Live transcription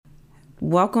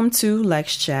Welcome to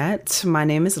Lex Chat. My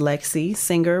name is Lexi,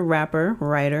 singer, rapper,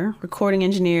 writer, recording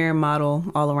engineer, model,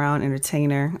 all-around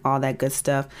entertainer, all that good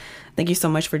stuff. Thank you so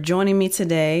much for joining me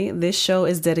today. This show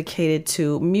is dedicated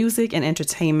to music and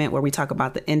entertainment, where we talk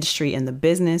about the industry and the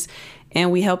business,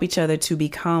 and we help each other to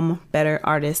become better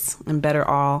artists and better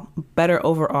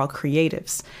overall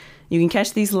creatives. You can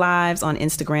catch these lives on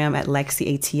Instagram at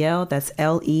LexiATL. That's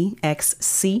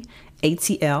LEXCATL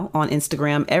on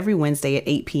Instagram every Wednesday at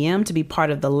 8 p.m. to be part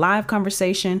of the live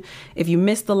conversation. If you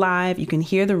missed the live, you can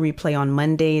hear the replay on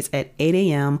Mondays at 8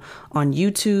 a.m. on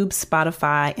YouTube,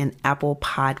 Spotify, and Apple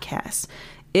Podcasts.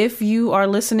 If you are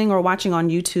listening or watching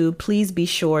on YouTube, please be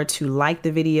sure to like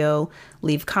the video,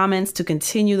 leave comments to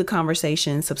continue the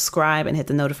conversation, subscribe, and hit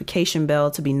the notification bell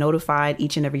to be notified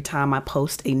each and every time I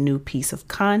post a new piece of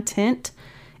content.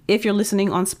 If you're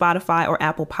listening on Spotify or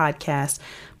Apple Podcasts,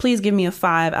 please give me a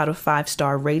 5 out of 5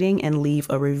 star rating and leave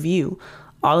a review.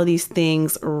 All of these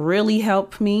things really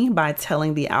help me by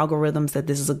telling the algorithms that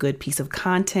this is a good piece of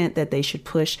content that they should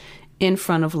push in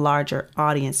front of larger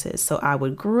audiences. So I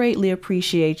would greatly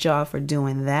appreciate y'all for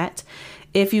doing that.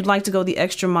 If you'd like to go the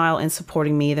extra mile in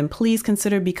supporting me, then please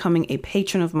consider becoming a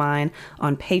patron of mine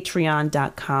on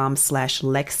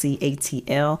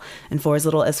patreon.com/LexiATL. And for as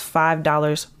little as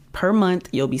 $5 per month,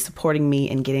 you'll be supporting me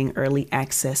and getting early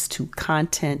access to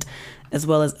content, as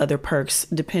well as other perks,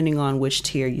 depending on which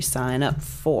tier you sign up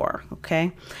for.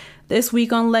 Okay. This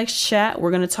week on Lex Chat,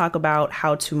 we're going to talk about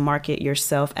how to market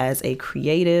yourself as a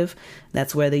creative.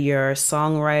 That's whether you're a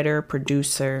songwriter,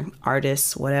 producer,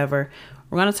 artist, whatever.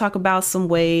 We're going to talk about some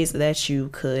ways that you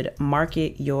could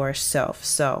market yourself.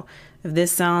 So if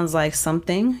this sounds like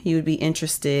something you would be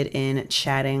interested in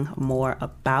chatting more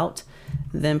about,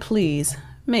 then please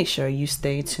make sure you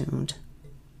stay tuned.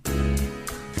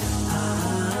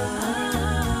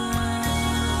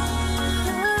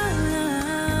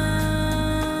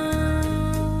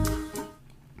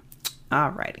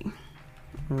 Alrighty,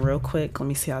 real quick, let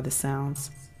me see how this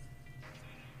sounds.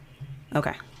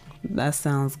 Okay, that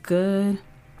sounds good.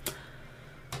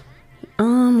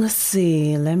 Let's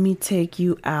see, let me take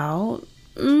you out.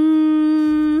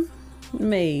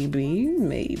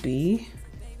 Maybe.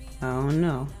 I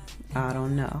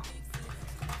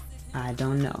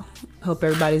don't know. Hope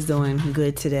everybody's doing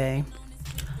good today.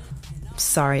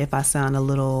 Sorry if I sound a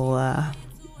little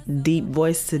deep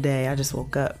voice today. I just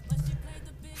woke up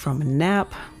from a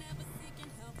nap.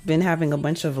 Been having a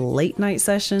bunch of late night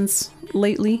sessions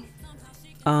lately.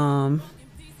 And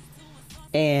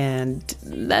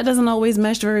that doesn't always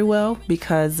mesh very well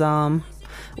because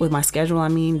with my schedule,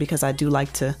 because I do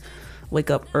like to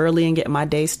wake up early and get my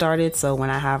day started. So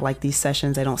when I have like these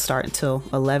sessions, they don't start until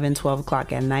 11, 12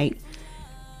 o'clock at night.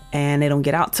 And they don't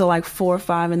get out till like 4 or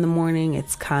 5 in the morning.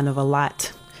 It's kind of a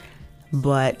lot.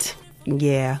 But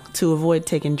yeah, to avoid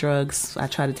taking drugs, I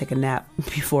try to take a nap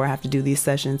before I have to do these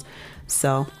sessions.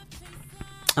 So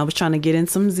I was trying to get in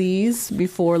some Z's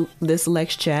before this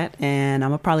Lex Chat, and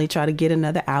I'm gonna probably try to get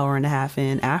another hour and a half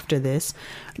in after this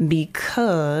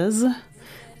because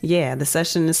the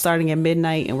session is starting at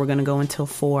midnight and we're gonna go until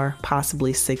 4,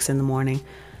 possibly 6 in the morning.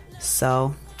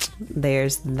 So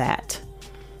there's that.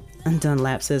 And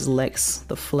Dunlap says Lex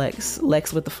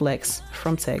with the flex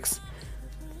from Tex.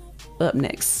 Up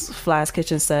next, Fly's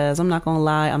Kitchen says, I'm not gonna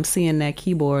lie, I'm seeing that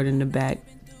keyboard in the back.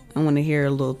 I want to hear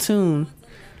a little tune.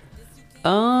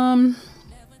 Not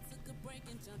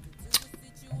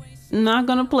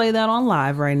gonna play that on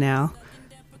live right now.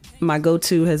 My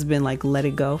go-to has been like Let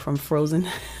It Go from Frozen.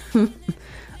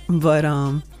 But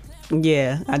I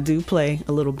do play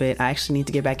a little bit. I actually need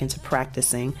to get back into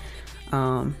practicing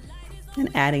and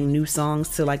adding new songs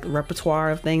to like a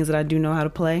repertoire of things that I do know how to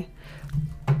play.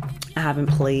 I haven't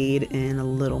played in a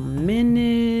little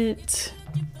minute.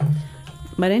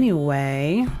 But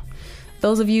anyway,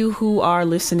 those of you who are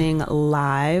listening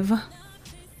live, I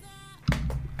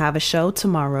have a show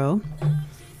tomorrow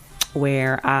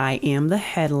where I am the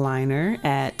headliner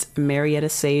at Marietta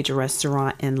Sage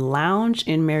Restaurant and Lounge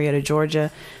in Marietta, Georgia.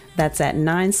 That's at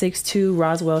 962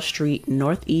 Roswell Street,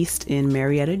 Northeast in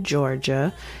Marietta,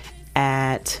 Georgia,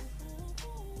 at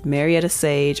Marietta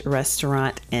Sage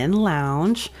Restaurant and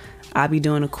Lounge. I'll be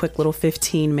doing a quick little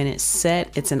 15-minute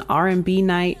set. It's an R&B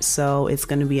night, so it's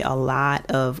going to be a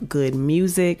lot of good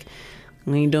music.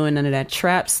 We ain't doing none of that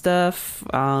trap stuff.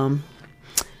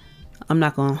 I'm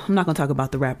not gonna talk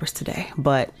about the rappers today,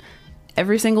 but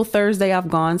every single Thursday I've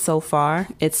gone so far,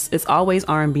 it's always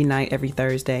R&B night every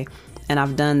Thursday, and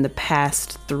I've done the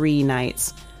past 3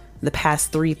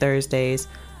 Thursdays,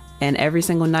 and every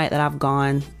single night that I've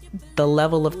gone, the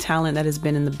level of talent that has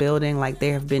been in the building, like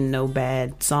there have been no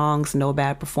bad songs, no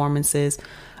bad performances.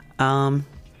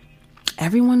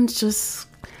 everyone's just,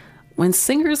 when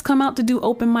singers come out to do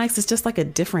open mics, it's just like a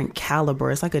different caliber.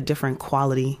 It's like a different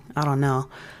quality. I don't know.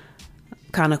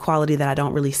 Kind of quality that I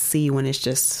don't really see when it's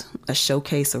just a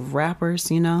showcase of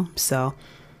rappers, you know? So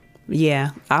yeah,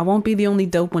 I won't be the only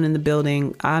dope one in the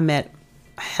building. I met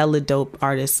hella dope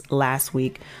artists last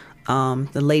week. The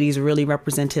ladies really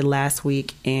represented last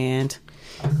week, and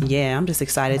yeah, I'm just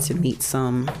excited to meet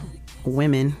some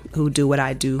women who do what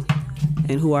I do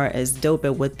and who are as dope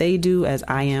at what they do as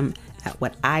I am at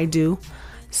what I do.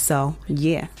 So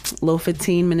yeah, little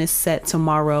 15-minute set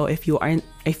tomorrow. If you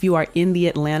are in the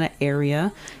Atlanta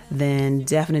area, then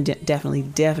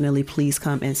definitely please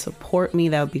come and support me.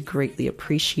 That would be greatly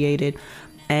appreciated.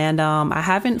 And I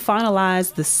haven't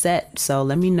finalized the set, so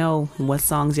let me know what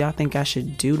songs y'all think I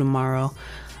should do tomorrow.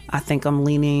 I think I'm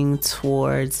leaning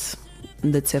towards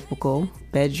the typical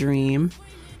Bedroom,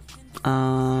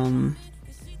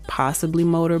 possibly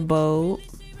Motorboat,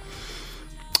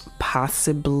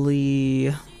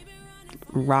 possibly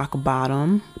Rock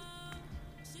Bottom.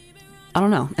 I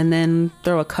don't know. And then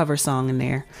throw a cover song in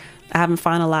there. I haven't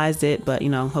finalized it, but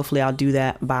hopefully I'll do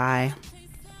that by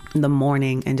the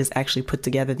morning and just actually put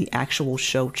together the actual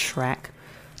show track.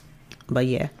 But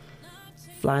yeah,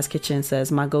 Fly's Kitchen says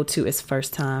my go-to is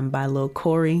First Time by Lil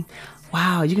Corey.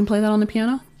 Wow, you can play that on the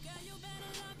piano?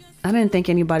 I didn't think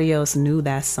anybody else knew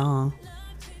that song.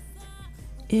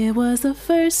 It was the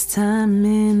first time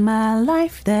in my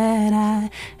life that I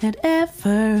had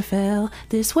ever felt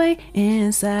this way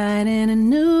inside, and I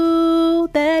knew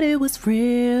that it was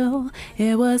real.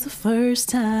 It was the first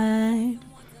time.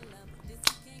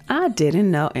 I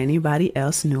didn't know anybody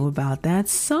else knew about that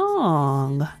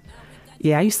song.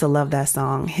 Yeah, I used to love that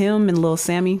song. Him and Lil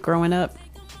Sammy growing up,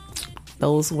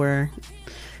 those were,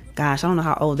 gosh, I don't know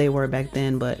how old they were back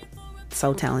then, but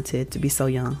so talented to be so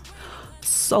young.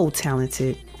 So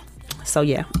talented. So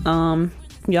yeah,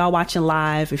 y'all watching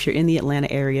live, if you're in the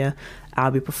Atlanta area,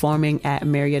 I'll be performing at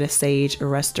Marietta Sage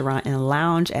Restaurant and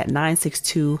Lounge at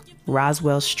 962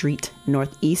 Roswell Street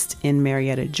Northeast in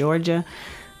Marietta, Georgia.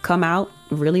 Come out.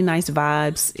 Really nice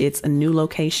vibes. It's a new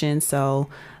location, so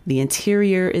the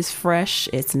interior is fresh.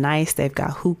 It's nice. They've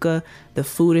got hookah. The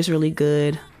food is really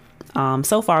good.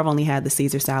 So far I've only had the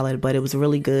Caesar salad, but it was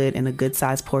really good and a good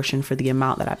size portion for the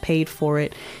amount that I paid for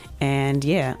it. And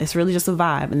yeah, it's really just a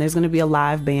vibe. And there's going to be a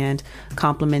live band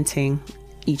complimenting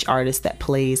each artist that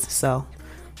plays. So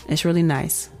it's really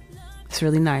nice. It's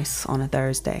really nice on a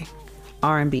Thursday.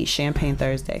 R&B, Champagne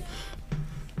Thursday.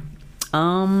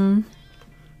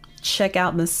 Check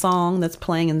out the song that's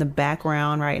playing in the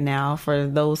background right now for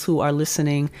those who are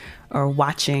listening or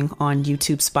watching on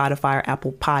YouTube, Spotify, or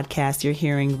Apple Podcasts. You're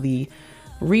hearing the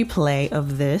replay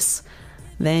of this.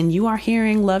 Then you are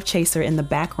hearing Love Chaser in the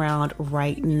background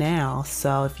right now.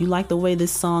 So if you like the way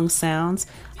this song sounds,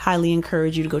 highly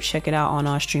encourage you to go check it out on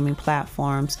our streaming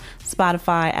platforms,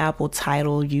 Spotify, Apple,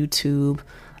 Tidal, YouTube,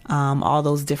 all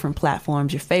those different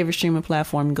platforms. Your favorite streaming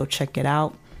platform, go check it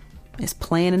out. It's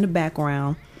playing in the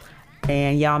background.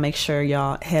 And y'all make sure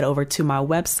y'all head over to my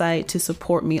website to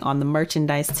support me on the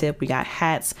merchandise tip. We got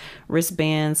hats,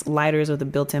 wristbands, lighters with a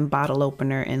built-in bottle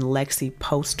opener, and Lexi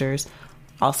posters.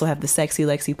 Also have the sexy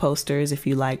Lexi posters if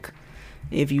you like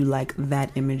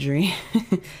that imagery.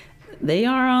 They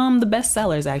are the best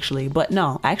sellers actually. But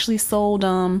no, I actually sold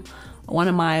one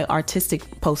of my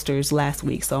artistic posters last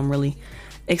week, so I'm really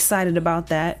excited about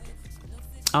that.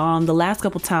 The last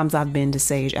couple times I've been to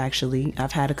Sage, actually,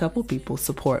 I've had a couple people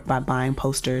support by buying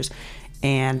posters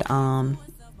and a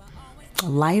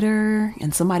lighter,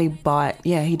 and somebody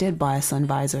he did buy a sun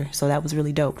visor, so that was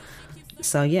really dope.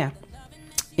 So yeah,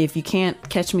 if you can't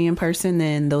catch me in person,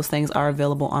 then those things are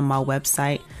available on my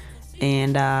website,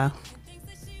 and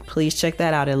please check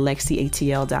that out at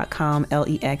lexiatl.com,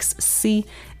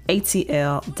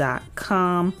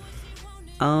 LEXCATL.com.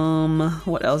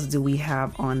 What else do we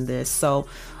have on this? So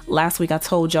last week I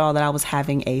told y'all that I was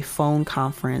having a phone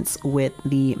conference with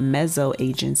the Mezzo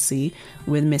agency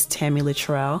with Miss Tammy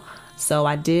Luttrell. So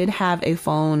I did have a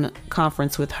phone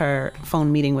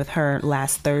meeting with her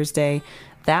last Thursday.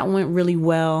 That went really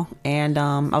well. And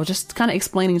I was just kind of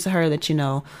explaining to her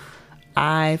that,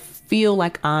 I feel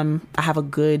like I have a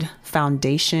good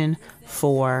foundation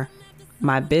for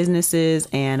my businesses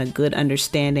and a good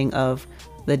understanding of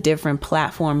the different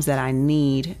platforms that I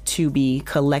need to be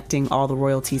collecting all the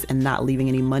royalties and not leaving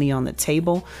any money on the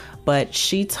table. But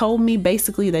she told me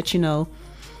basically that,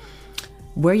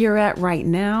 where you're at right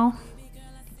now,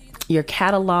 your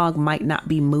catalog might not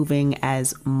be moving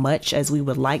as much as we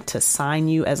would like to sign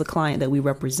you as a client that we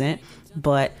represent,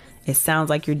 but it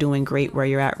sounds like you're doing great where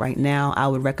you're at right now. I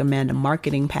would recommend a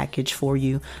marketing package for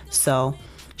you. So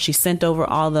She sent over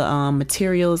all the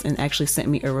materials and actually sent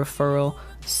me a referral.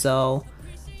 So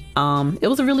it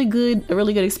was a really good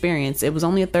experience. It was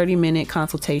only a 30-minute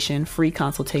consultation, free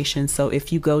consultation. So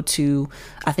if you go to,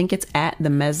 I think it's at the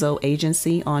Mezzo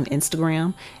Agency on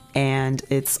Instagram, and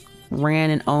it's ran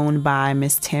and owned by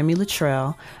Miss Tammy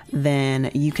Luttrell, then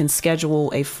you can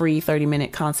schedule a free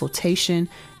 30-minute consultation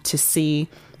to see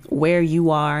where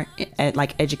you are at,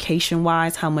 like, education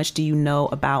wise. How much do you know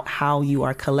about how you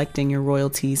are collecting your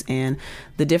royalties and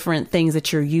the different things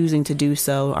that you're using to do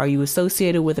so? Are you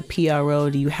associated with a PRO?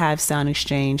 Do you have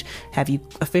SoundExchange? Have you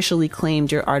officially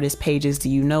claimed your artist pages? Do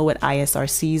you know what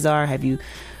ISRCs are? Have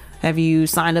you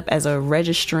signed up as a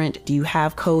registrant? Do you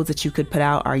have codes that you could put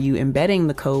out? Are you embedding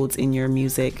the codes in your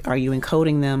music? Are you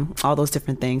encoding them? All those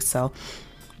different things. So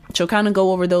she'll kind of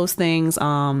go over those things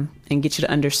and get you to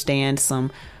understand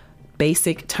some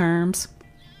basic terms,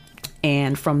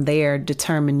 and from there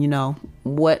determine,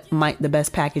 what might the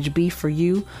best package be for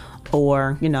you,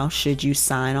 or, should you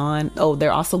sign on. Oh,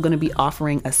 they're also going to be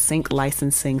offering a sync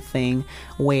licensing thing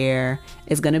where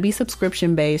it's going to be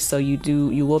subscription based. So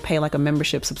you will pay like a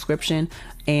membership subscription,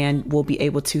 and will be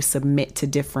able to submit to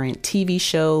different TV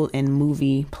show and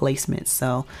movie placements.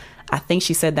 So I think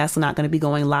she said that's not going to be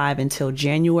going live until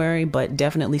January, but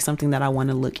definitely something that I want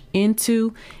to look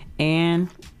into. And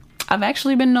I've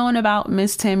actually been knowing about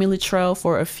Miss Tammy Luttrell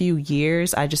for a few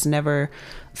years. I just never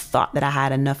thought that I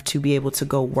had enough to be able to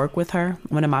go work with her.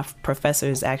 One of my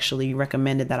professors actually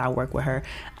recommended that I work with her.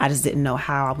 I just didn't know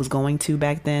how I was going to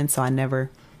back then, so I never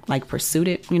pursued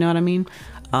it. You know what I mean?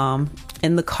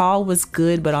 And the call was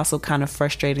good, but also kind of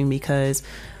frustrating because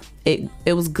it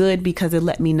was good because it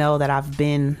let me know that I've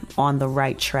been on the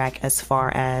right track, as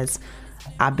far as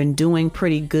I've been doing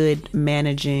pretty good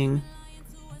managing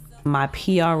my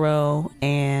PRO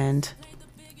and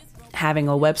having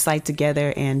a website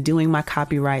together and doing my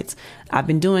copyrights. I've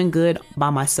been doing good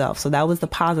by myself. So that was the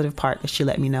positive part that she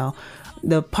let me know.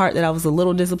 The part that I was a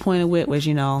little disappointed with was,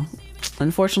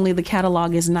 unfortunately the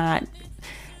catalog is not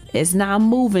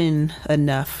moving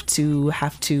enough to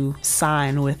have to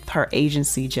sign with her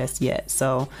agency just yet.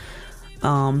 So,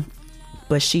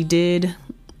 but she did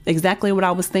exactly what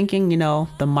I was thinking.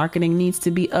 The marketing needs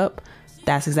to be up.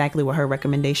 That's exactly what her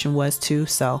recommendation was too.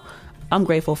 So I'm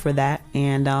grateful for that.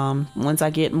 And once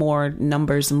I get more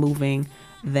numbers moving,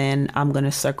 then I'm going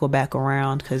to circle back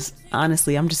around, because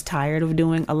honestly, I'm just tired of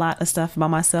doing a lot of stuff by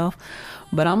myself.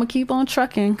 But I'm going to keep on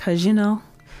trucking, because, I'm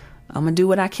going to do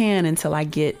what I can until I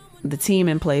get the team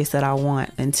in place that I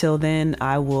want. Until then,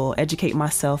 I will educate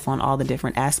myself on all the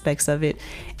different aspects of it,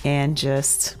 and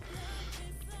just,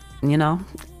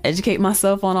 educate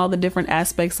myself on all the different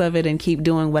aspects of it, and keep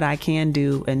doing what I can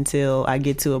do until I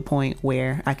get to a point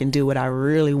where I can do what I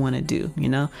really want to do,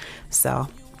 So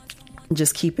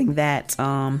just keeping that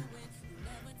hustler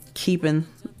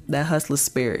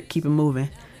spirit, keep it moving.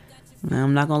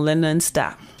 I'm not gonna let nothing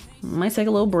stop. Might take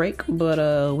a little break,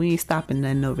 but we ain't stopping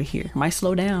nothing over here. Might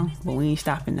slow down, but we ain't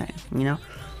stopping nothing,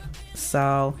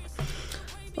 So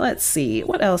let's see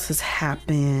what else has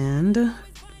happened.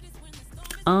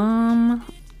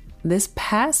 This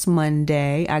past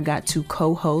Monday, I got to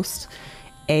co-host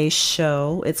a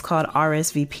show. It's called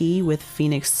RSVP with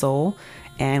Phoenix Soul,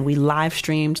 and we live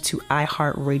streamed to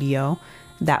iHeartRadio.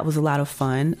 That was a lot of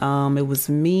fun. It was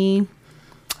me.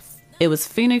 It was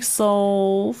Phoenix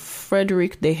Soul,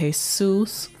 Frederick De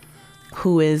Jesus,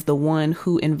 who is the one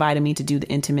who invited me to do the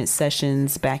intimate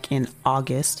sessions back in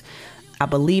August. I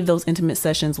believe those intimate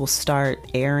sessions will start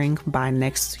airing by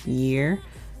next year,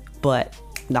 but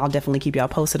I'll definitely keep y'all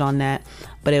posted on that.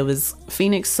 But it was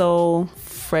Phoenix Soul,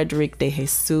 Frederick De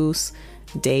Jesus,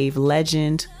 Dave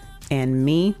Legend, and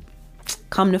me.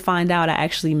 Come to find out, I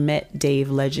actually met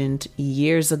Dave Legend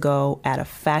years ago at a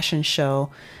fashion show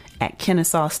at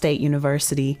Kennesaw State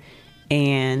University,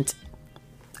 and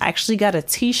I actually got a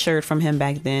t-shirt from him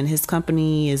back then. His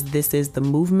company is This Is the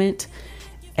Movement.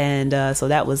 And so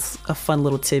that was a fun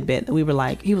little tidbit. He was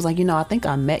like, I think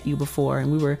I met you before.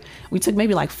 And we took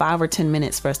maybe like 5 or 10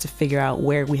 minutes for us to figure out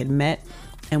where we had met.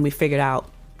 And we figured out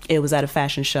it was at a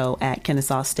fashion show at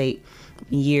Kennesaw State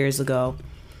years ago.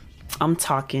 I'm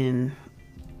talking,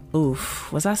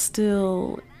 was I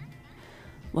still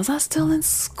in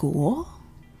school?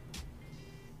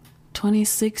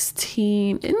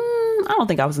 2016. I don't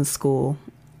think I was in school.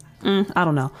 I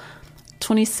don't know.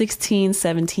 2016,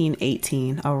 17,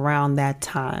 18, around that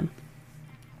time.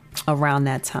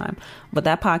 But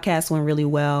that podcast went really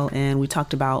well, and we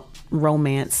talked about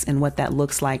romance and what that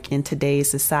looks like in today's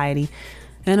society.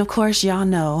 And of course, y'all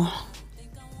know.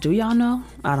 Do y'all know?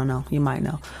 I don't know. You might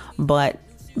know. But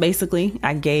basically,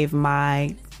 I gave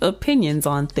my opinions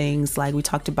on things. Like we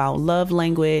talked about love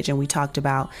language, and we talked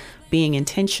about being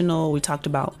intentional. We talked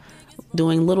about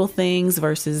doing little things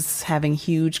versus having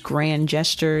huge grand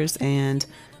gestures, and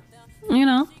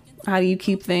how do you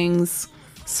keep things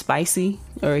spicy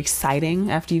or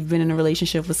exciting after you've been in a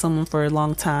relationship with someone for a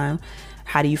long time?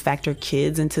 How do you factor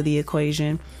kids into the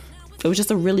equation? It was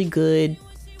just a really good,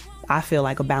 I feel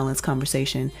like, a balanced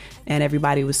conversation, and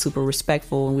everybody was super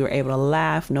respectful, and we were able to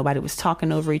laugh. Nobody was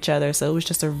talking over each other. So it was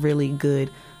just a really good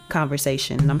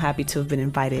conversation, and I'm happy to have been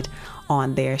invited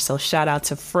on there. So shout out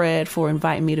to Fred for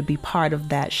inviting me to be part of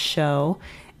that show.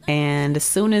 And as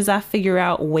soon as I figure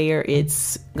out where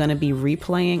it's going to be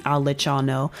replaying, I'll let y'all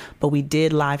know. But we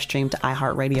did live stream to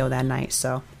iHeartRadio that night.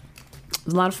 So it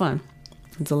was a lot of fun.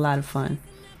 It's a lot of fun.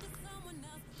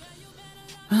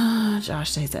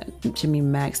 Josh says that Jimmy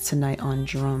Max tonight on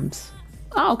drums.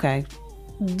 Oh, okay.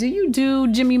 Do you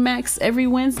do Jimmy Max every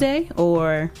Wednesday,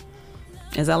 or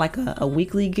is that like a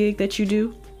weekly gig that you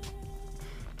do?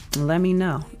 Let me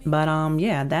know. But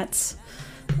yeah, that's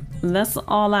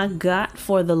all I got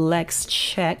for the Lex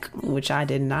check, which I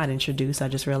did not introduce. I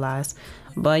just realized.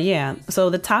 But yeah, so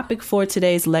the topic for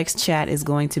today's Lex chat is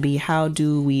going to be, how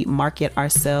do we market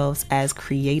ourselves as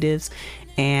creatives,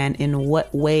 and in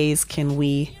what ways can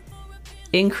we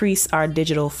increase our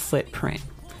digital footprint?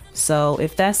 So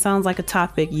if that sounds like a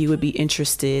topic you would be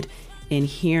interested in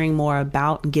hearing more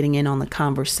about, getting in on the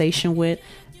conversation with,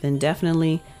 then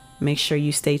definitely make sure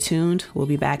you stay tuned. We'll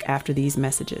be back after these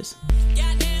messages.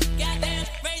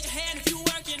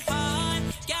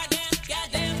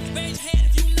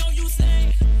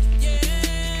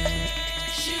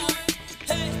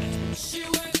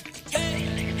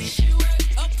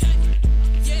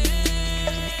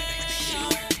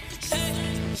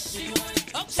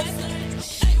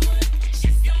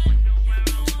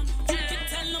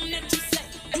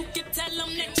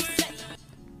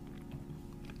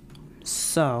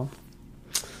 So,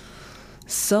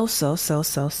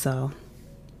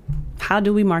 how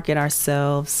do we market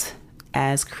ourselves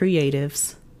as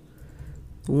creatives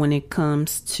when it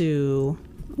comes to,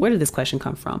 where did this question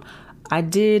come from? I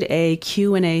did a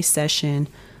Q&A session,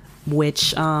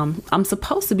 which I'm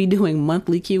supposed to be doing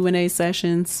monthly Q&A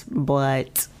sessions,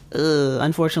 but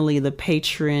unfortunately the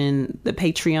Patreon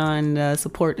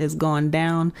support has gone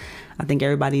down. I think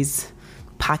everybody's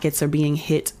pockets are being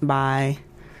hit by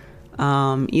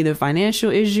either financial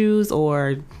issues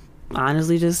or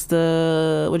honestly just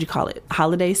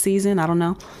holiday season. I don't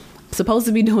know. I'm supposed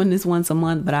to be doing this once a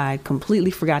month, but I completely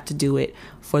forgot to do it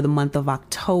for the month of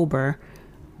October.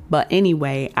 But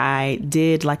anyway, I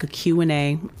did like a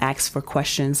Q&A, ask for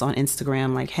questions on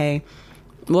Instagram, like, hey,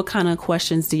 what kind of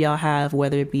questions do y'all have,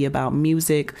 whether it be about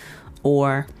music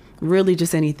or really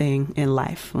just anything in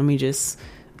life? Let me just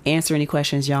answer any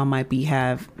questions y'all might be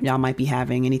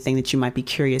having, anything that you might be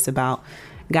curious about.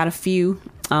 Got a few,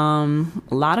 a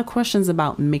lot of questions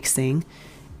about mixing,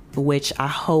 which I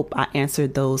hope I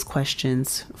answered those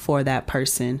questions for that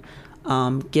person,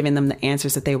 giving them the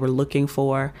answers that they were looking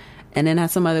for. And then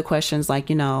had some other questions like,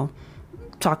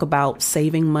 talk about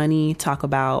saving money, talk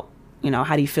about,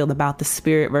 how do you feel about the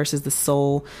spirit versus the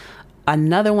soul?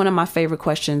 Another one of my favorite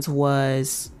questions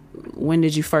was, when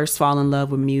did you first fall in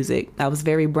love with music? That was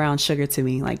very brown sugar to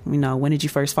me. Like, when did you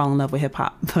first fall in love with hip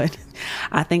hop? But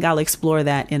I think I'll explore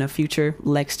that in a future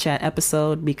Lex Chat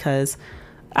episode, because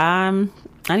I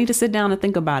need to sit down and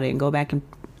think about it and go back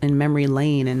in memory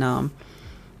lane and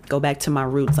go back to my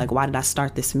roots. Like, why did I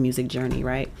start this music journey,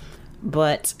 right?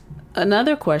 But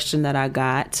another question that I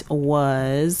got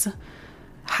was,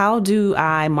 how do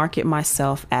I market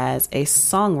myself as a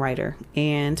songwriter?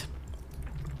 And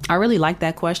I really like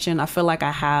that question. I feel like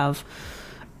I have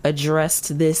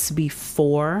addressed this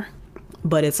before,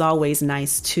 but it's always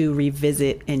nice to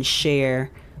revisit and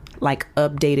share like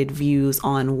updated views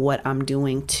on what I'm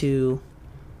doing to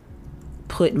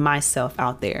put myself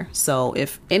out there. So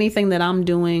if anything that I'm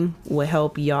doing will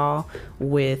help y'all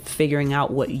with figuring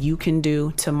out what you can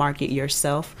do to market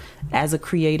yourself as a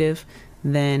creative,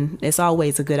 then it's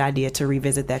always a good idea to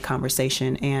revisit that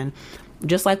conversation. And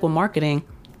just like with marketing,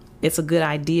 it's a good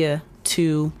idea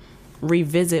to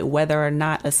revisit whether or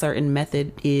not a certain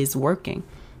method is working.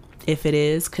 If it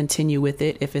is, continue with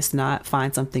it. If it's not,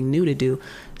 find something new to do.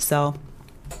 So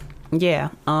yeah,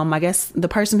 I guess the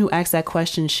person who asked that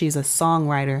question, she's a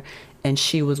songwriter, and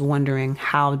she was wondering,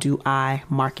 how do I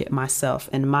market myself?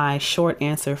 And my short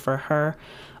answer for her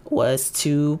was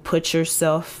to put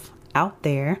yourself out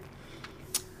there.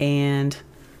 And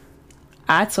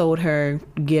I told her,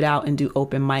 get out and do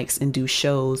open mics and do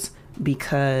shows,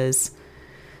 because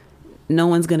no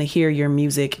one's going to hear your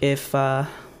music if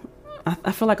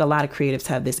I feel like a lot of creatives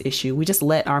have this issue. We just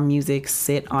let our music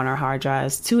sit on our hard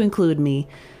drives, to include me.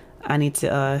 I need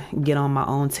to get on my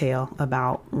own tail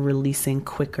about releasing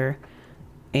quicker.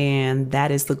 And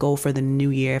that is the goal for the new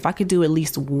year. If I could do at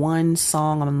least one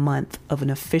song a month of an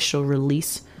official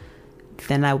release,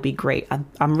 then that would be great.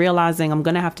 I'm realizing I'm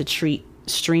going to have to treat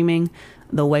streaming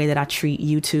the way that I treat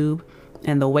YouTube.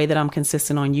 And the way that I'm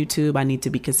consistent on YouTube, I need to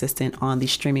be consistent on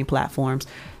these streaming platforms.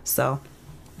 So,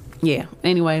 yeah.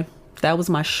 Anyway, that was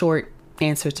my short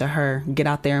answer to her. Get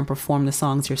out there and perform the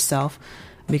songs yourself,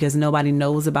 because nobody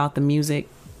knows about the music.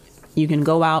 You can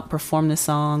go out, perform the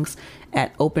songs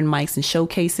at open mics and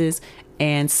showcases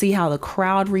and see how the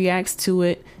crowd reacts to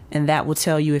it. And that will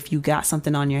tell you if you got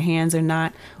something on your hands or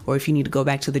not, or if you need to go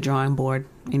back to the drawing board.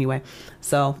 Anyway,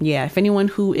 so yeah, if anyone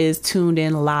who is tuned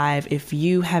in live, if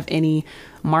you have any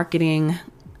marketing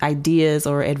ideas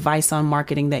or advice on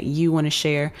marketing that you want to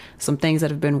share, some things that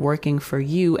have been working for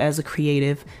you as a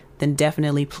creative, then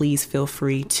definitely please feel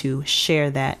free to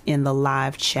share that in the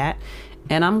live chat.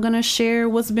 And I'm going to share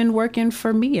what's been working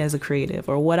for me as a creative,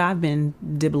 or what I've been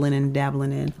dibbling and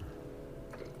dabbling in.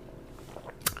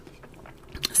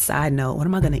 Side note, what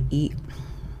am I going to eat?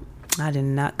 I did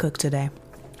not cook today.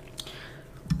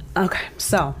 Okay,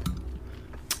 so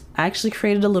I actually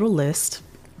created a little list,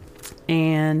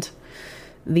 and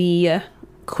the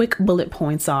quick bullet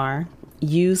points are: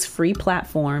 use free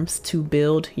platforms to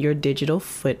build your digital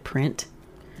footprint,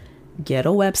 get a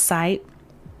website,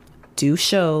 do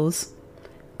shows,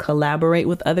 collaborate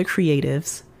with other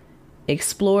creatives,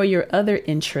 explore your other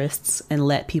interests and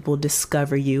let people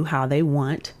discover you how they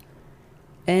want,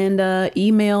 and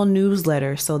email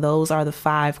newsletter. So those are the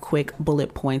 5 quick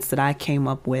bullet points that I came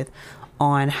up with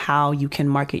on how you can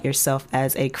market yourself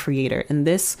as a creator. And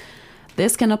this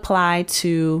can apply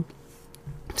to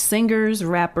singers,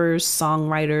 rappers,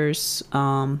 songwriters,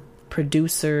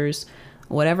 producers,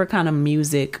 whatever kind of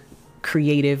music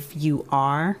creative you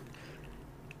are.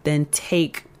 Then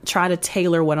try to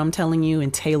tailor what I'm telling you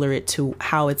and tailor it to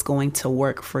how it's going to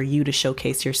work for you to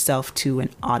showcase yourself to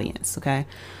an audience. Okay.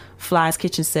 Fly's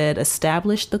Kitchen said,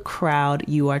 establish the crowd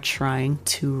you are trying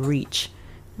to reach.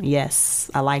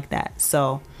 Yes, I like that.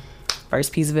 So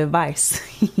first piece of advice,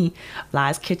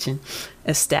 Fly's Kitchen,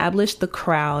 establish the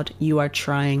crowd you are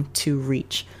trying to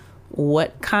reach.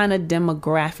 What kind of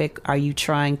demographic are you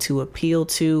trying to appeal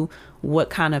to? What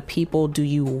kind of people do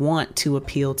you want to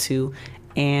appeal to?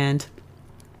 And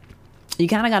you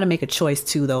kind of got to make a choice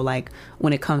too, though, like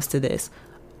when it comes to this.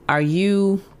 Are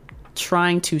you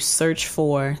trying to search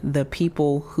for the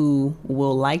people who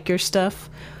will like your stuff,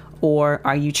 or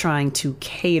are you trying to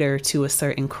cater to a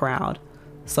certain crowd?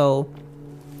 So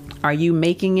are you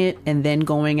making it and then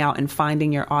going out and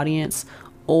finding your audience,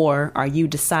 or are you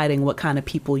deciding what kind of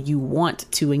people you want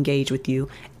to engage with you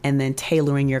and then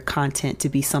tailoring your content to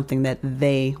be something that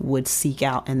they would seek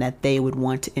out and that they would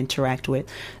want to interact with?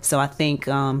 So I think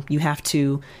you have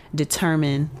to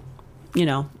determine,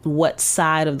 what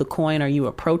side of the coin are you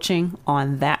approaching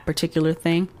on that particular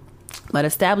thing. But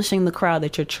establishing the crowd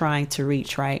that you're trying to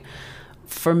reach, right?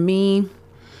 For me,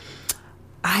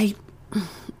 I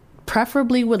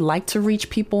preferably would like to reach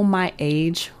people my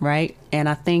age, right? And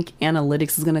I think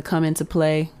analytics is going to come into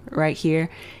play right here,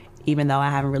 even though I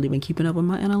haven't really been keeping up with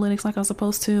my analytics like I was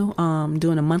supposed to,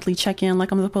 doing a monthly check-in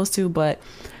like I'm supposed to. But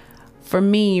for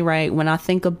me, right, when I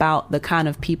think about the kind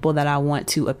of people that I want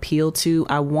to appeal to,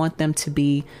 I want them to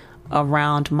be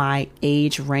around my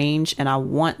age range, and I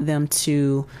want them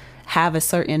to have a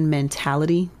certain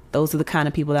mentality. Those are the kind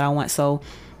of people that I want. So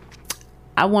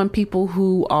I want people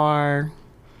who are,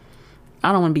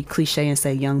 I don't want to be cliche and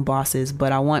say young bosses,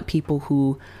 but I want people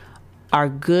who are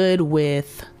good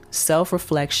with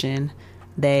self-reflection.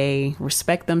 They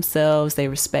respect themselves. They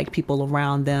respect people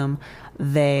around them.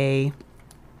 They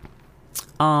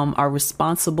are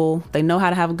responsible. They know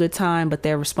how to have a good time, but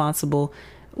they're responsible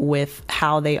with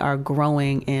how they are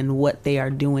growing and what they are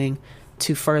doing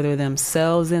to further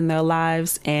themselves in their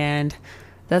lives. And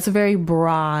that's a very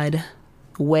broad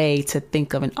way to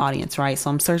think of an audience, right? So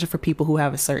I'm searching for people who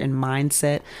have a certain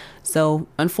mindset. So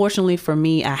unfortunately for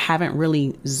me, I haven't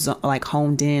really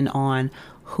honed in on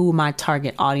who my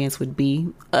target audience would be,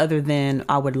 other than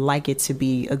I would like it to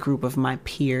be a group of my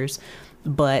peers.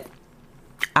 But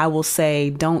I will say,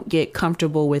 don't get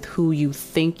comfortable with who you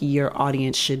think your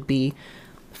audience should be.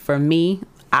 For me,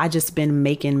 I just been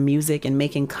making music and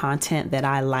making content that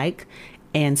I like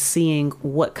and seeing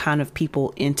what kind of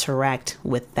people interact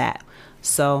with that.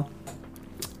 So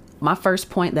my first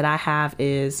point that I have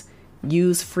is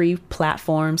use free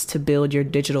platforms to build your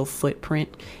digital footprint.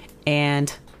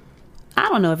 And I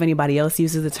don't know if anybody else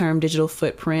uses the term digital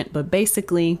footprint, but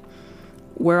basically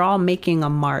we're all making a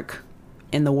mark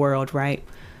in the world, right?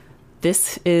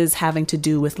 This is having to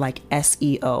do with like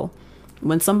SEO.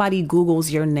 When somebody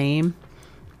Googles your name,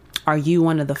 are you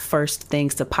one of the first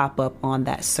things to pop up on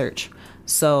that search?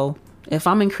 So if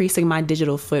I'm increasing my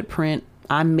digital footprint,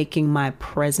 I'm making my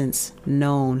presence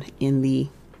known in the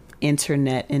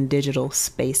internet and digital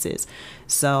spaces.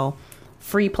 So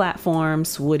free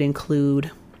platforms would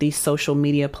include these social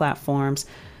media platforms: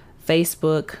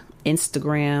 Facebook,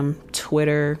 Instagram,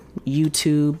 Twitter,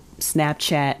 YouTube,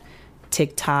 Snapchat,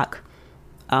 TikTok.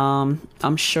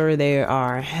 I'm sure there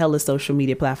are hella social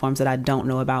media platforms that I don't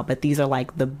know about, but these are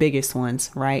like the biggest ones,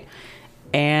 right?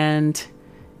 And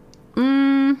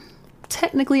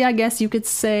technically, I guess you could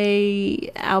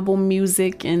say Apple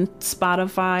Music and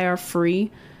Spotify are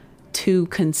free to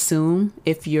consume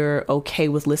if you're okay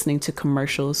with listening to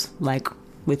commercials, like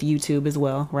with YouTube as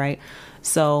well, right?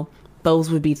 So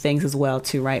those would be things as well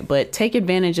too, right? But take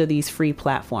advantage of these free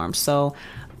platforms. So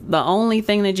the only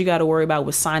thing that you got to worry about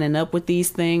with signing up with these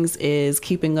things is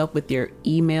keeping up with your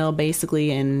email,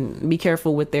 basically, and be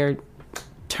careful with their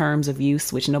terms of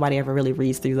use, which nobody ever really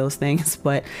reads through those things.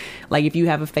 But like if you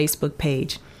have a Facebook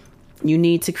page, you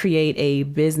need to create a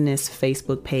business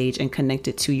Facebook page and connect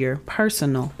it to your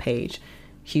personal page.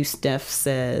 Hugh Steph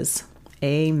says,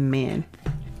 amen.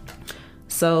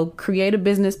 So create a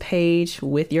business page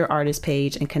with your artist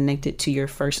page and connect it to your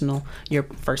personal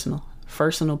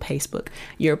Facebook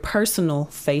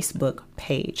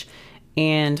page.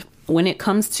 And when it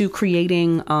comes to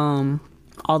creating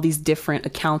all these different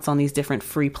accounts on these different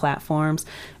free platforms,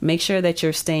 make sure that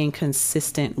you're staying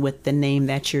consistent with the name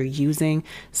that you're using,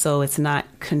 so it's not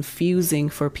confusing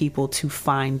for people to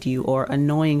find you or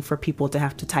annoying for people to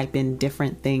have to type in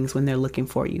different things when they're looking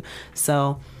for you.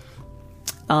 So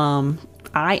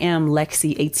I am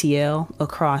Lexi ATL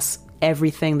across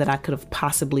everything that I could have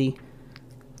possibly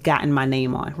gotten my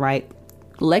name on, right?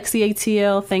 Lexi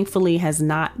ATL thankfully has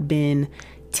not been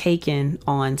taken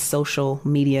on social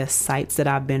media sites that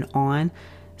I've been on.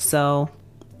 So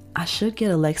I should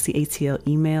get a Lexi ATL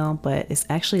email, but it's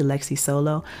actually Lexi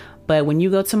Solo. But when you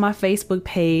go to my Facebook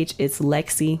page, it's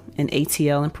Lexi and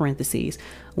ATL in parentheses.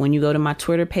 When you go to my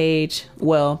Twitter page,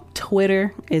 well,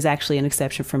 Twitter is actually an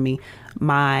exception for me.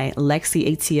 My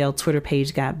Lexi ATL Twitter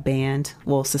page got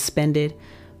suspended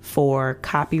for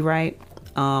copyright.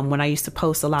 When I used to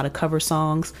post a lot of cover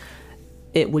songs,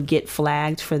 it would get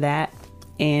flagged for that.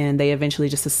 And they eventually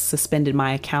just suspended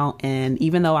my account. And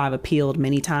even though I've appealed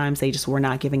many times, they just were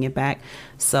not giving it back.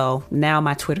 So now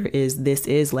my Twitter is This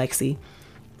Is Lexi.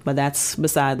 But that's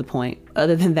beside the point.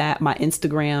 Other than that, my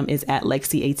Instagram is at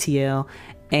Lexi ATL.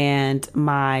 And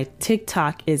my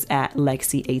TikTok is at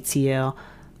Lexi ATL.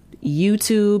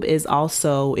 YouTube is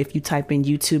also, if you type in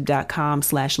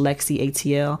youtube.com/Lexi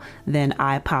ATL, then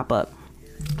I pop up.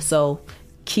 So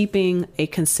keeping a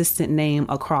consistent name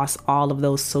across all of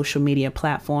those social media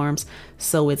platforms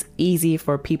so it's easy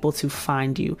for people to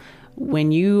find you.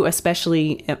 When you,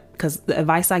 especially because the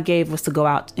advice I gave was to go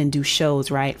out and do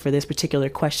shows, right? For this particular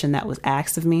question that was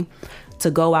asked of me, to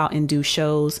go out and do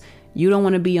shows. You don't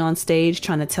want to be on stage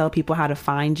trying to tell people how to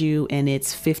find you and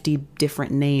it's 50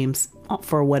 different names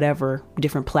for whatever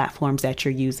different platforms that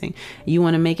you're using. You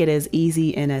want to make it as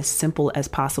easy and as simple as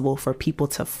possible for people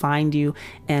to find you.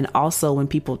 And also when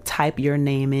people type your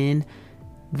name in,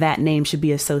 that name should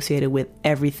be associated with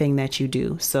everything that you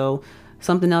do. So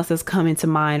something else that's coming to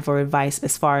mind for advice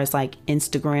as far as like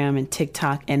Instagram and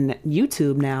TikTok and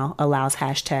YouTube now allows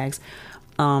hashtags.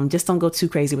 Just don't go too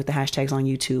crazy with the hashtags on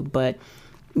YouTube, but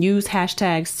use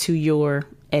hashtags to your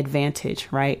advantage,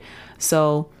 right?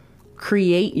 So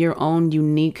create your own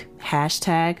unique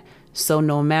hashtag. So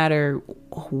no matter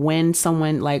when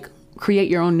someone create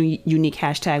your own unique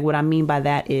hashtag. What I mean by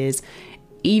that is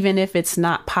even if it's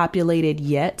not populated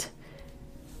yet,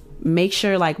 make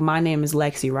sure my name is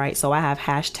Lexi, right? So I have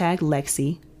hashtag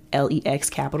Lexi, LEX.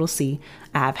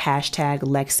 I have hashtag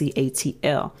Lexi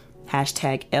ATL,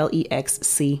 hashtag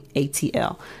LEXC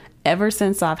ATL. Ever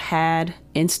since I've had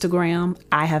Instagram,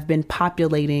 I have been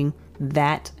populating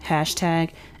that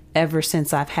hashtag ever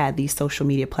since I've had these social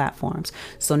media platforms.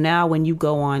 So now when you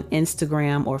go on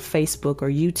Instagram or Facebook or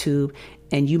YouTube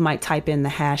and you might type in the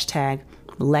hashtag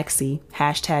Lexi,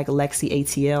 hashtag Lexi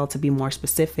ATL to be more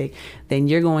specific, then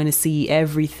you're going to see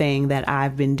everything that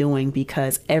I've been doing,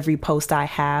 because every post I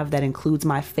have that includes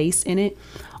my face in it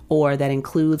or that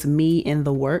includes me in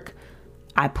the work,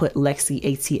 I put Lexi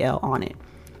ATL on it.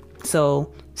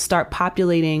 So start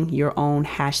populating your own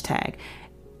hashtag.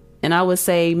 And I would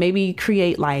say maybe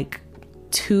create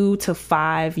 2 to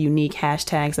 5 unique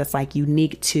hashtags that's like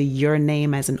unique to your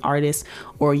name as an artist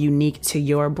or unique to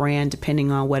your brand,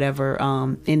 depending on whatever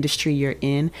industry you're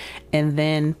in. And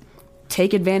then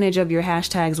take advantage of your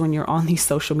hashtags when you're on these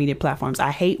social media platforms.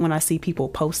 I hate when I see people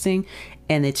posting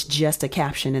and it's just a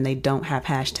caption and they don't have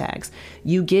hashtags.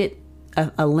 You get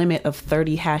a limit of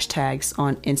 30 hashtags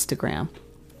on Instagram.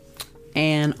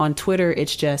 And on Twitter,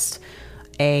 it's just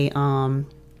like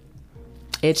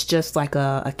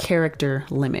a character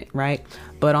limit, right?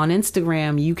 But on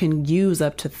Instagram, you can use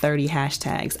up to 30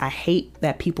 hashtags. I hate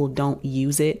that people don't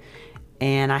use it.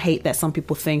 And I hate that some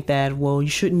people think that, well, you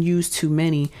shouldn't use too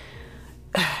many.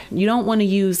 You don't want to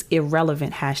use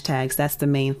irrelevant hashtags. That's the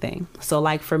main thing. So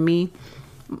like for me,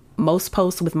 most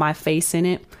posts with my face in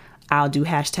it, I'll do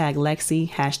hashtag Lexi,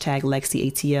 hashtag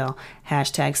LexiATL,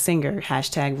 hashtag singer,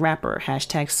 hashtag rapper,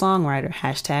 hashtag songwriter,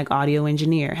 hashtag audio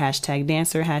engineer, hashtag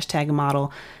dancer, hashtag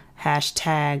model,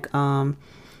 hashtag,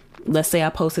 let's say I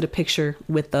posted a picture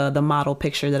with the model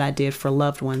picture that I did for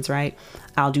Loved Ones, right?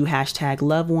 I'll do hashtag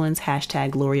Loved Ones,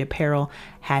 hashtag Glory Apparel,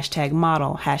 hashtag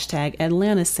model, hashtag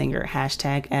Atlanta singer,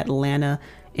 hashtag Atlanta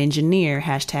engineer,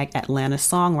 hashtag Atlanta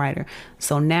songwriter.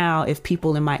 So now if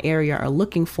people in my area are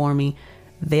looking for me,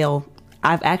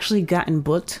 I've actually gotten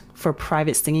booked for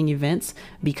private singing events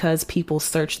because people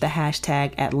search the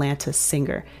hashtag Atlanta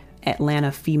singer,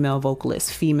 Atlanta female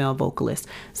vocalist.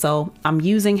 So I'm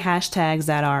using hashtags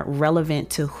that are relevant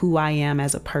to who I am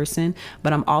as a person,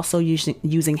 but I'm also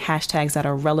using hashtags that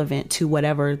are relevant to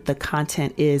whatever the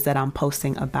content is that I'm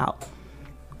posting about.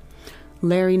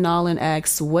 Larry Nolan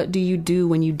asks, what do you do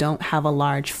when you don't have a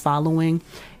large following?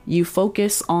 You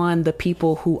focus on the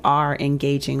people who are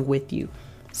engaging with you.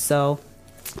 So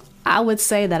I would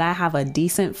say that I have a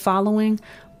decent following,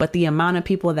 but the amount of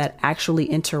people that actually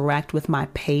interact with my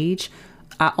page,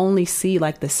 I only see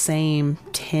like the same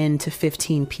 10 to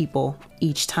 15 people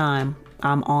each time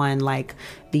I'm on like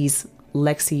these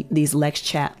Lex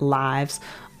Chat lives,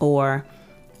 or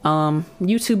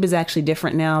YouTube is actually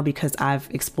different now because I've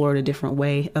explored a different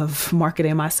way of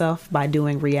marketing myself by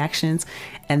doing reactions.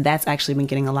 And that's actually been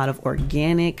getting a lot of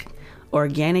organic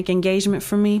engagement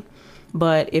from me.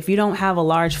 But if you don't have a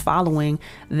large following,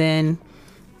 then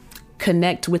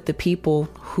connect with the people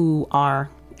who are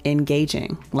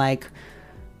engaging. Like,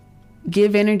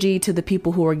 give energy to the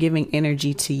people who are giving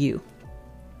energy to you.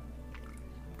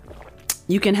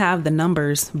 You can have the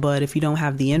numbers, but if you don't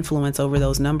have the influence over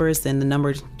those numbers, then the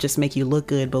numbers just make you look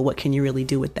good. But what can you really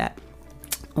do with that?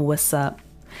 What's up?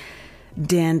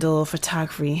 Dandel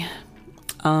Photography.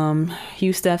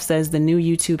 Hugh Steph says the new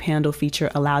YouTube handle feature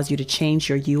allows you to change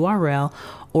your URL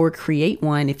or create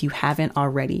one if you haven't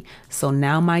already. So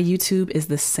now my YouTube is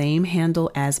the same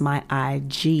handle as my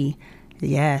IG.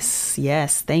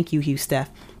 Yes. Thank you, Hugh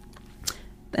Steph.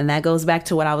 And that goes back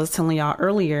to what I was telling y'all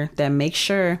earlier, that make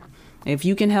sure, if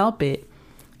you can help it,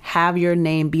 have your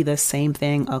name be the same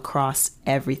thing across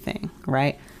everything,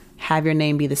 right? Have your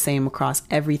name be the same across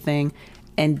everything,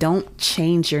 and don't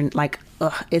change your,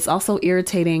 it's also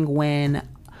irritating when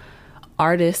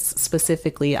artists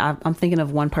specifically, I'm thinking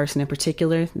of one person in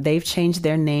particular, they've changed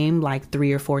their name like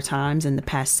 3 or 4 times in the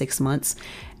past 6 months.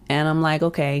 And I'm like,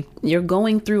 okay, you're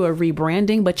going through a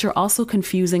rebranding, but you're also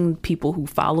confusing people who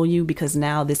follow you because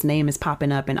now this name is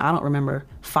popping up and I don't remember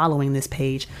following this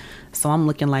page. So I'm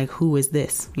looking like, who is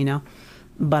this,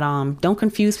 But don't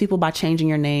confuse people by changing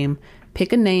your name.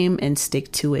 Pick a name and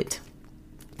stick to it.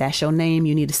 That's your name.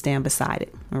 You need to stand beside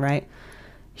it. All right.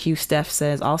 Hugh Steph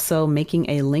says also making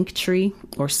a link tree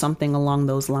or something along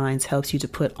those lines helps you to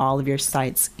put all of your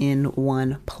sites in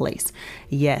one place.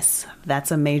 Yes,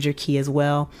 that's a major key as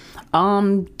well.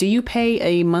 Do you pay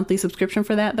a monthly subscription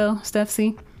for that though, Steph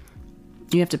C?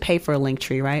 You have to pay for a link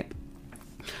tree, right?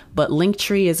 But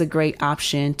Linktree is a great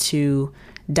option to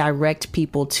direct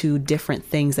people to different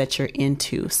things that you're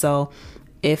into. So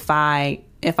if I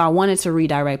wanted to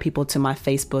redirect people to my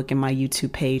Facebook and my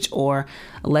YouTube page, or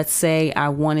let's say I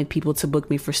wanted people to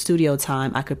book me for studio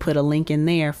time, I could put a link in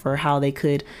there for how they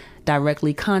could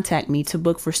directly contact me to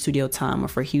book for studio time. Or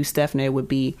for Hugh Steffner, it would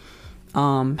be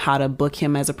how to book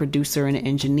him as a producer and an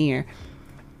engineer.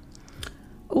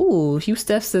 Ooh, Hugh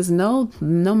Steph says, no,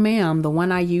 ma'am. The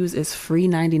one I use is free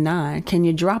 99. Can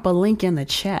you drop a link in the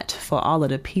chat for all of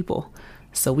the people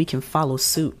so we can follow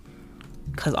suit?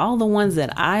 Because all the ones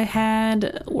that I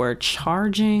had were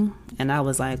charging, and I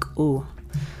was like, ooh,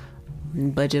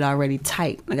 budget already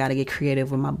tight. I got to get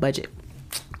creative with my budget.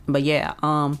 But yeah,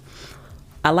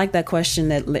 I like that question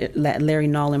that Larry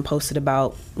Nolan posted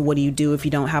about what do you do if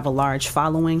you don't have a large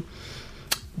following?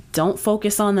 Don't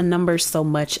focus on the numbers so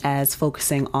much as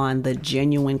focusing on the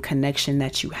genuine connection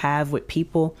that you have with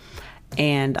people.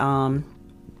 And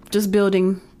just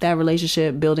building that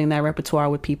relationship, building that repertoire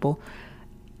with people.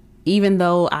 Even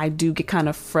though I do get kind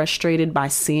of frustrated by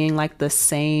seeing like the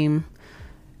same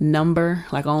number,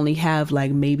 like I only have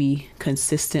like maybe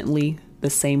consistently the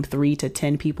same 3 to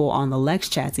 10 people on the Lex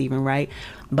chats even, right?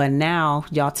 But now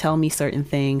y'all tell me certain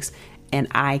things and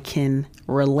I can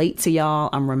relate to y'all.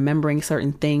 I'm remembering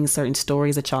certain things, certain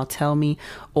stories that y'all tell me,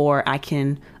 or I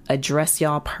can address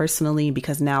y'all personally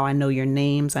because now I know your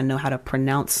names. I know how to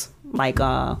pronounce, like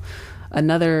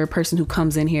another person who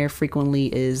comes in here frequently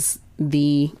is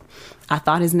I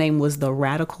thought his name was the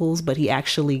Radicals, but he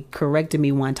actually corrected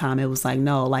me one time. It was like,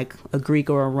 no, like a Greek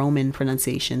or a Roman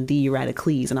pronunciation, the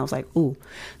Radicles. And I was like, ooh.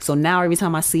 So now every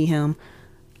time I see him,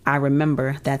 I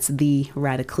remember that's the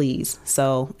Radicles.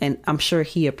 So, and I'm sure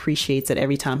he appreciates it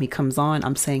every time he comes on.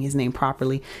 I'm saying his name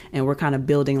properly. And we're kind of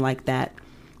building like that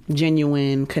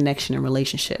genuine connection and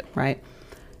relationship, right?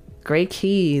 Great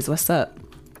Keys, what's up?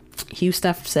 Hugh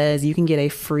Stuff says you can get a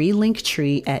free link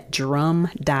tree at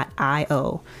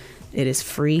drum.io. It is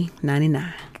free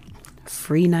 99.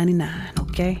 Free 99.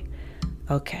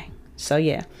 Okay. So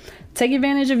yeah, take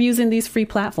advantage of using these free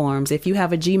platforms. If you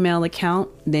have a Gmail account,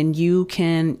 then you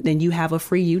have a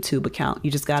free YouTube account.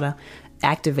 You just gotta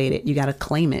activate it. You gotta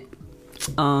claim it.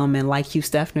 And like Hugh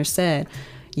Steffner said,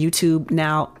 YouTube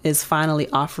now is finally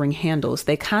offering handles.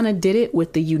 They kind of did it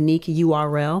with the unique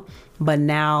URL, but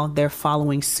now they're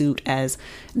following suit as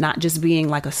not just being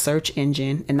like a search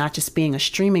engine and not just being a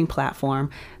streaming platform.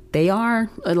 They are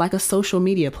like a social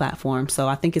media platform. So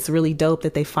I think it's really dope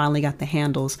that they finally got the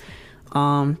handles.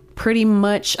 Pretty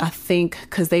much, I think,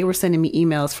 because they were sending me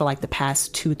emails for like the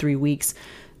past 2-3 weeks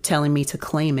telling me to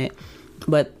claim it.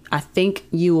 But I think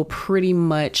you will pretty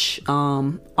much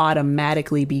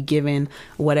automatically be given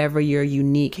whatever your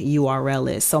unique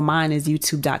URL is. So mine is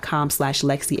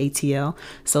youtube.com/LexiATL.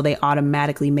 So they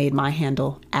automatically made my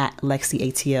handle at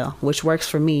LexiATL, which works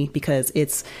for me because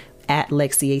it's at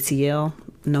LexiATL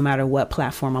no matter what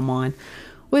platform I'm on,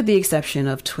 with the exception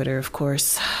of Twitter, of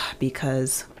course,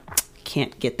 because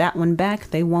can't get that one back.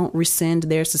 They won't rescind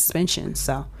their suspension.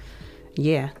 So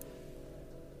yeah.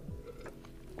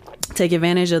 Take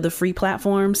advantage of the free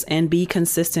platforms and be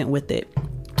consistent with it.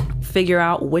 Figure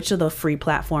out which of the free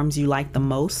platforms you like the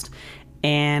most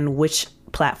and which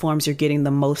platforms you're getting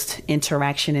the most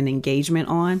interaction and engagement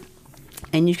on.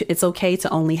 And it's okay to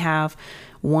only have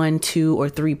 1, 2, or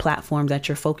 3 platforms that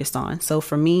you're focused on. So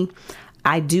for me,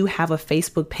 I do have a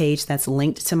Facebook page that's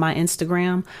linked to my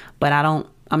Instagram, but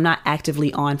I'm not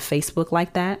actively on Facebook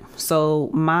like that. So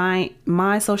my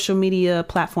social media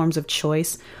platforms of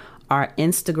choice are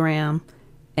Instagram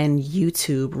and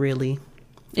YouTube, really.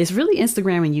 It's really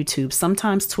Instagram and YouTube.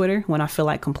 Sometimes Twitter when I feel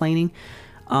like complaining.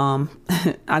 I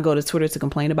go to Twitter to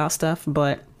complain about stuff,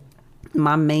 but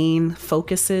my main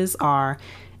focuses are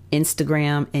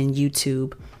Instagram and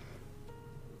YouTube.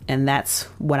 And that's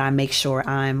what I make sure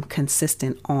I'm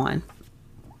consistent on.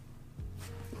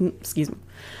 Excuse me.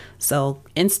 So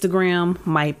Instagram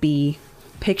might be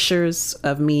pictures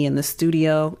of me in the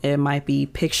studio. It might be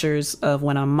pictures of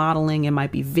when I'm modeling. It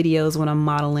might be videos when I'm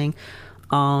modeling.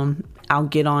 I'll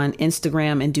get on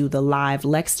Instagram and do the live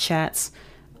Lex chats,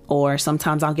 or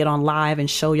sometimes I'll get on live and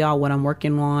show y'all what I'm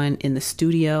working on in the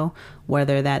studio,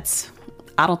 whether that's,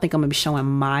 I don't think I'm gonna be showing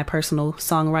my personal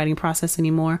songwriting process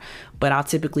anymore, but I'll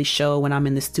typically show when I'm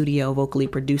in the studio vocally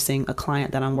producing a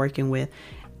client that I'm working with.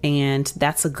 And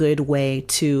that's a good way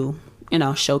to,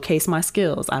 showcase my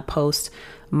skills. I post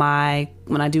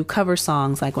when I do cover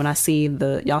songs, like when I see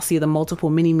y'all see the multiple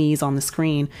mini-me's on the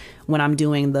screen when I'm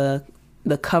doing the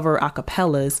cover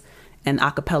acapellas and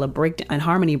acapella break and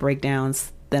harmony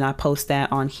breakdowns, then I post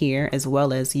that on here as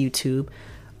well as YouTube.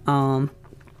 And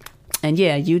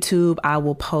yeah, YouTube, I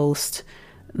will post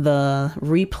the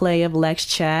replay of Lex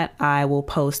Chat. I will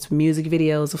post music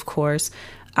videos, of course.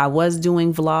 I was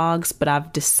doing vlogs, but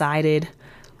I've decided,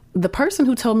 the person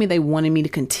who told me they wanted me to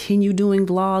continue doing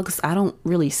vlogs, I don't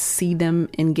really see them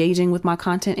engaging with my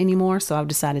content anymore. So I've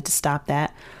decided to stop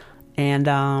that. And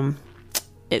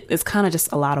it's kind of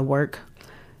just a lot of work.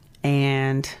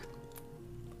 And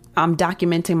I'm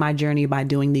documenting my journey by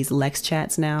doing these Lex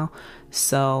Chats now.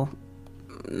 So,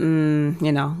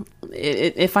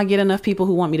 if I get enough people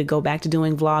who want me to go back to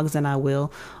doing vlogs, then I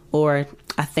will. Or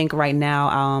I think right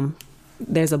now,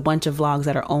 there's a bunch of vlogs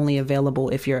that are only available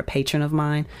if you're a patron of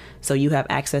mine. So you have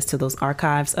access to those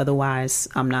archives. Otherwise,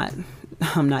 I'm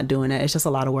not doing it. It's just a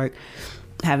lot of work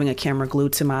having a camera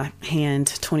glued to my hand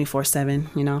 24/7,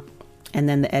 and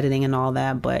then the editing and all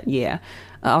that. But yeah,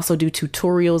 I also do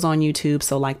tutorials on YouTube.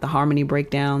 So like the harmony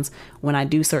breakdowns, when I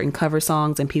do certain cover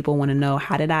songs and people want to know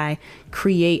how did I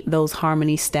create those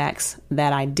harmony stacks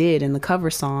that I did in the cover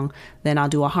song, then I'll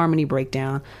do a harmony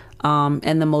breakdown.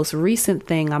 And the most recent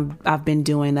thing I've been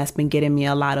doing that's been getting me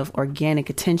a lot of organic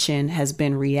attention has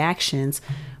been reactions,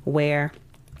 where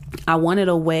I wanted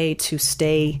a way to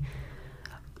stay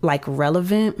like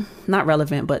not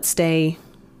relevant, but stay,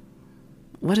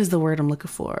 what is the word I'm looking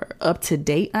for? Up to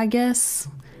date, I guess.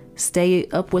 Stay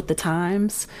up with the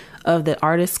times of the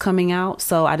artists coming out.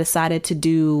 So I decided to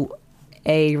do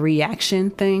a reaction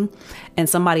thing, and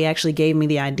somebody actually gave me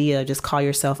the idea, just call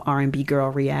yourself R&B Girl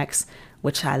Reacts,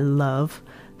 which I love.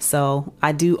 So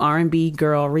I do R&B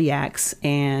Girl Reacts,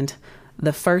 and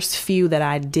the first few that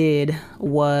I did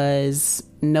was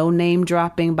No Name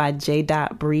Dropping by J.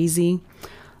 Breezy.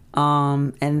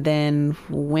 And then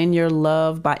When You're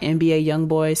Loved by NBA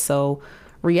Youngboy. So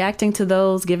reacting to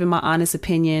those, giving my honest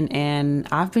opinion. And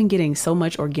I've been getting so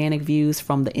much organic views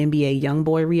from the NBA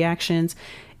Youngboy reactions.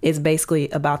 It's basically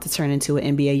about to turn into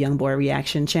an NBA Youngboy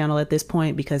reaction channel at this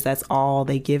point, because that's all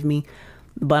they give me.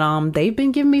 But they've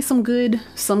been giving me some good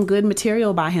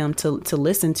material by him to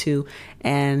listen to.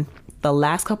 And the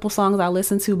last couple songs I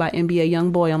listened to by NBA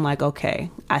Youngboy, I'm like, okay,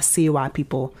 I see why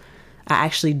I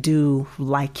actually do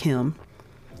like him,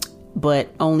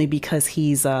 but only because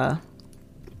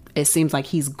it seems like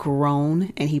he's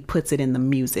grown and he puts it in the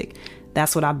music.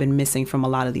 That's what I've been missing from a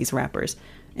lot of these rappers.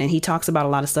 And he talks about a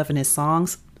lot of stuff in his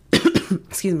songs.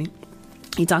 Excuse me.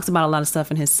 He talks about a lot of stuff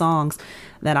in his songs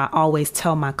that I always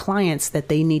tell my clients that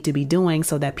they need to be doing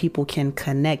so that people can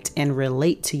connect and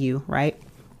relate to you, right?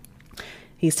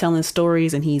 He's telling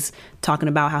stories, and he's talking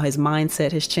about how his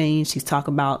mindset has changed. He's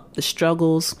talking about the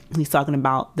struggles. He's talking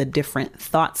about the different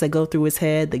thoughts that go through his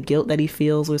head, the guilt that he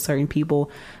feels with certain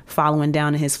people following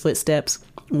down in his footsteps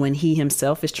when he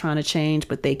himself is trying to change,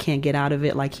 but they can't get out of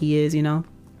it like he is, you know?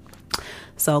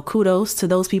 So kudos to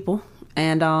those people.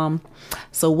 And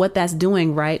so what that's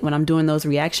doing, right, when I'm doing those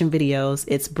reaction videos,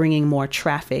 it's bringing more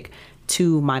traffic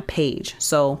to my page.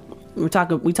 So we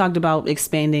talked about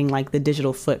expanding like the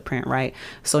digital footprint, right?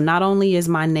 So not only is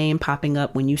my name popping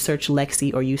up when you search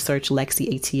Lexi or you search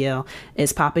Lexi ATL,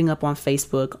 it's popping up on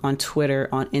Facebook, on Twitter,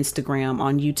 on Instagram,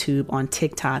 on YouTube, on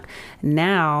TikTok.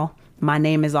 Now my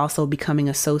name is also becoming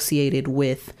associated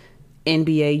with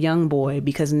NBA Youngboy,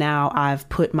 because now I've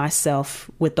put myself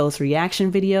with those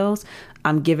reaction videos.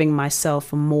 I'm giving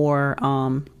myself more,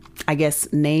 I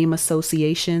guess, name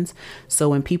associations. So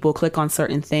when people click on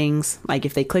certain things, like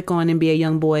if they click on NBA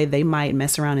Youngboy, they might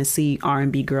mess around and see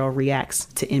R&B Girl Reacts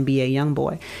to NBA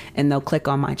Youngboy, and they'll click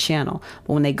on my channel.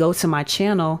 But when they go to my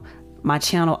channel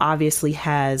obviously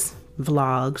has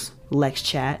vlogs, Lex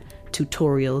Chat,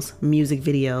 tutorials, music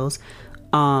videos,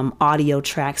 audio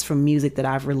tracks from music that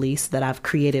I've released, that I've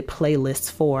created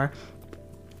playlists for.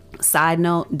 Side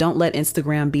note, don't let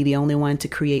Instagram be the only one to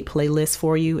create playlists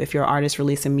for you. If you're an artist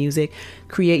releasing music,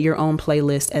 create your own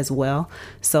playlist as well.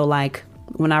 So like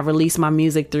when I release my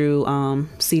music through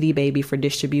CD Baby for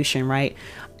distribution, right,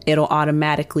 it'll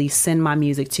automatically send my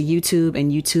music to YouTube, and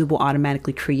YouTube will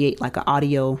automatically create like an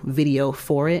audio video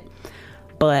for it.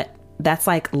 But that's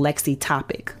like Lexi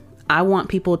Topic. I want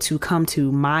people to come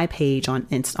to my page on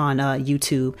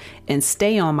YouTube and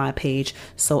stay on my page.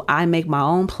 So I make my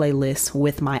own playlist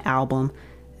with my album.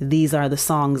 These are the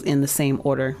songs in the same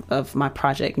order of my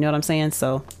project. You know what I'm saying?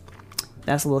 So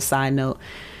that's a little side note.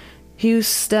 Hugh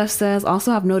Steph says,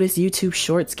 also, I've noticed YouTube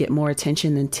shorts get more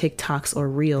attention than TikToks or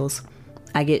Reels.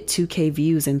 I get 2K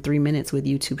views in 3 minutes with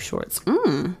YouTube shorts.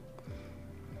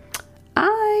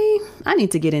 I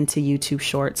need to get into YouTube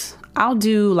shorts. I'll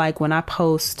do like when I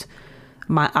post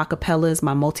my acapellas,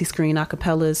 my multi-screen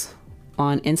acapellas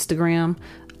on Instagram,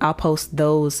 I'll post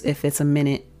those if it's a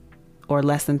minute or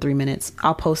less than 3 minutes.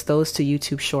 I'll post those to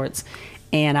YouTube shorts.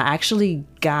 And I actually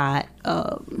got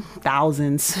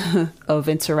thousands of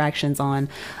interactions on,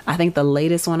 I think the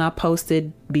latest one I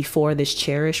posted before this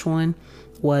Cherish one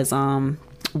was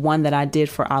one that I did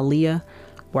for Aaliyah,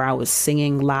 where I was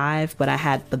singing live, but I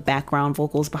had the background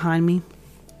vocals behind me.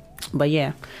 But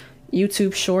yeah,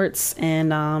 YouTube shorts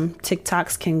and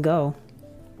TikToks can go.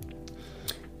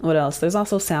 What else? There's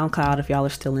also SoundCloud if y'all are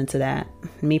still into that.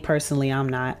 Me personally, I'm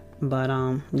not. But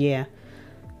yeah.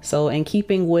 So in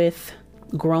keeping with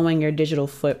growing your digital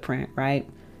footprint, right?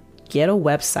 Get a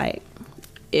website.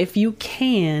 If you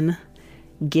can,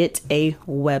 get a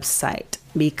website,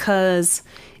 because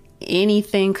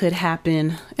anything could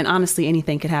happen. And honestly,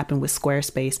 anything could happen with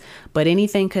Squarespace, but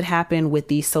anything could happen with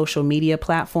these social media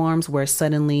platforms where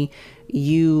suddenly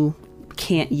you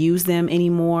can't use them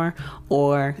anymore,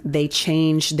 or they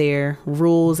change their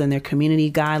rules and their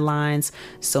community guidelines.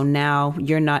 So now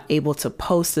you're not able to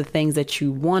post the things that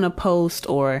you want to post,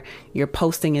 or your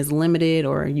posting is limited,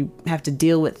 or you have to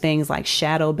deal with things like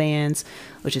shadow bans,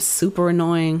 which is super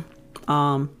annoying.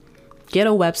 Get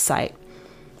a website.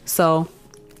 So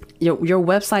your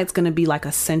website's going to be like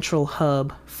a central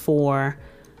hub for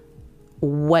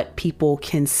what people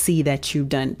can see that you've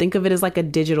done. Think of it as like a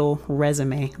digital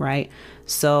resume, right?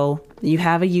 So you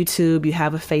have a YouTube, you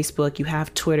have a Facebook, you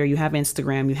have Twitter, you have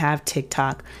Instagram, you have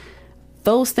TikTok.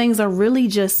 Those things are really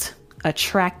just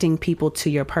attracting people to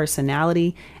your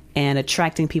personality and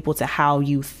attracting people to how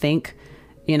you think.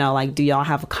 You know, like, do y'all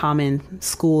have common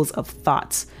schools of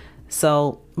thoughts?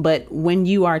 So, but when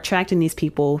you are attracting these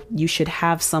people, you should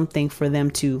have something for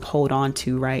them to hold on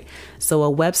to, right? So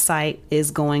a website is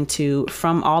going to,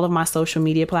 from all of my social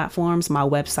media platforms, my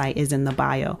website is in the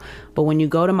bio. But when you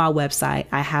go to my website,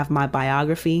 I have my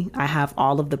biography. I have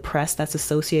all of the press that's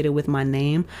associated with my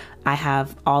name. I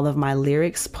have all of my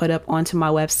lyrics put up onto my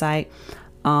website.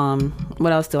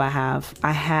 What else do I have?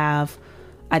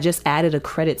 I just added a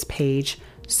credits page.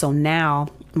 So now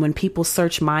when people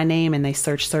search my name and they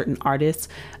search certain artists,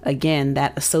 again,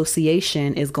 that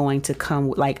association is going to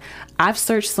come. Like, I've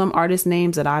searched some artist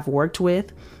names that I've worked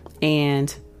with,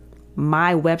 and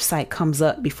my website comes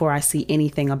up before I see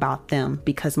anything about them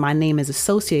because my name is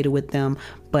associated with them,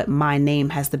 but my name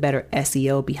has the better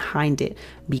SEO behind it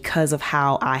because of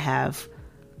how I have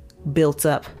built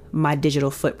up my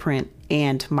digital footprint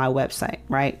and my website,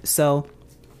 right? So,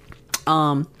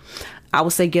 I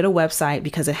would say get a website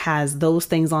because it has those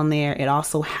things on there. It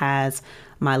also has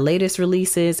my latest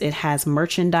releases. It has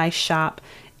merchandise shop.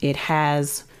 It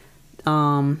has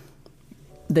the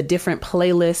different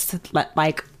playlists.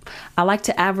 Like I like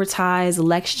to advertise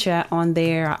Lex Chat on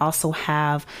there. I also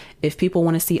have, if people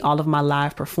want to see all of my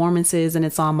live performances, and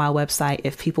it's on my website.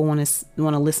 If people want to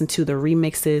listen to the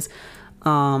remixes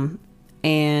and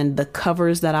the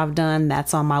covers that I've done,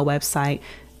 that's on my website.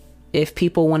 If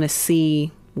people want to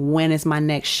see when is my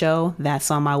next show, that's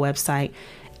on my website.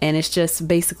 And it's just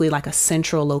basically like a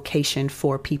central location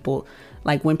for people.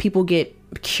 Like when people get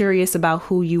curious about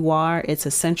who you are, it's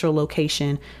a central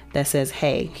location that says,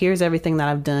 hey, here's everything that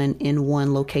I've done in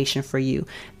one location for you.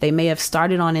 They may have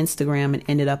started on Instagram and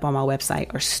ended up on my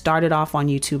website, or started off on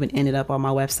YouTube and ended up on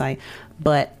my website.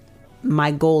 But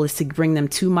my goal is to bring them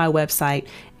to my website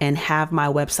and have my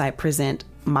website present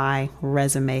my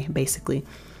resume, basically.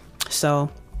 So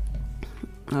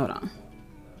hold on.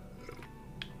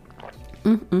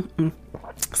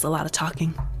 It's a lot of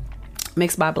talking.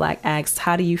 Mixed by Black asks,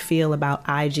 how do you feel about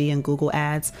IG and Google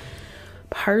ads?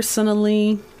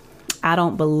 Personally, I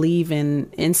don't believe in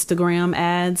Instagram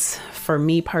ads. For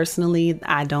me personally,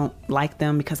 I don't like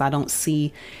them because I don't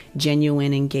see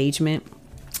genuine engagement.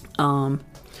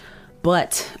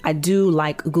 But I do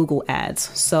like Google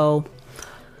ads. So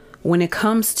when it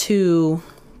comes to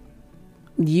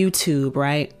YouTube,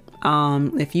 right?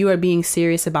 If you are being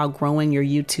serious about growing your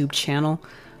YouTube channel,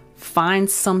 find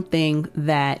something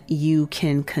that you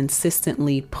can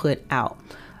consistently put out.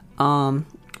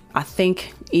 I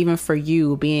think even for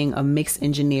you being a mix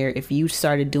engineer, if you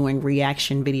started doing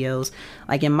reaction videos,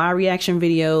 like in my reaction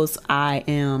videos, I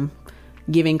am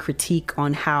giving critique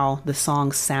on how the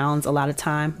song sounds a lot of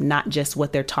time, not just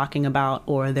what they're talking about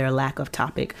or their lack of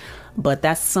topic. But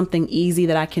that's something easy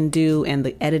that I can do, and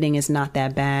the editing is not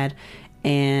that bad.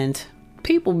 And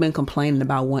people have been complaining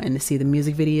about wanting to see the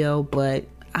music video, but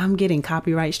I'm getting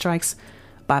copyright strikes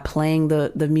by playing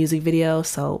the music video.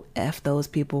 So F those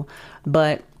people.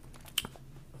 But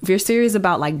if you're serious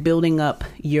about like building up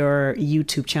your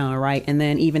YouTube channel, right? And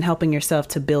then even helping yourself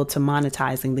to build to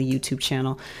monetizing the YouTube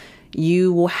channel,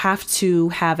 you will have to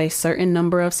have a certain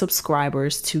number of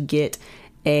subscribers to get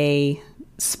a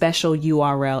special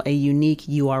URL, a unique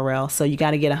URL. So you got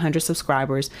to get 100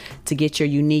 subscribers to get your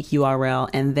unique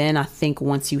URL. And then I think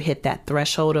once you hit that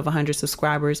threshold of 100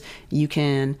 subscribers, you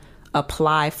can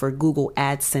apply for Google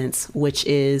AdSense, which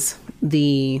is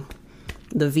the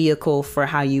vehicle for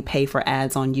how you pay for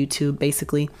ads on YouTube,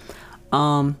 basically.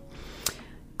 Google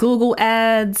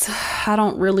ads, I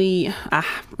don't really,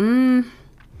 I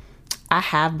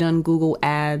have done Google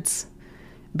ads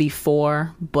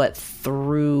before, but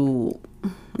through,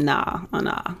 nah.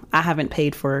 I haven't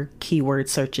paid for keyword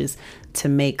searches to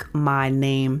make my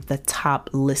name the top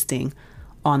listing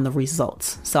on the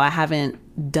results. So I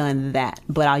haven't done that,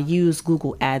 but I'll use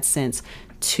Google AdSense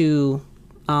to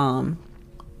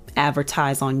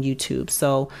advertise on YouTube.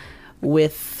 So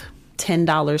with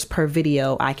 $10 per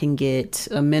video, I can get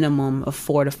a minimum of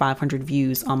 400 to 500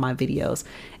 views on my videos.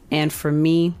 And for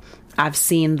me, I've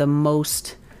seen the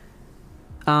most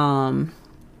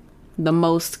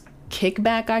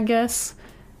kickback, I guess.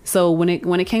 So when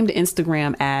it came to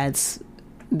Instagram ads,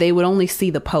 they would only see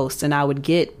the post and I would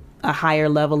get a higher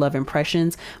level of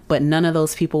impressions, but none of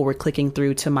those people were clicking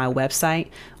through to my website.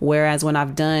 Whereas when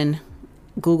I've done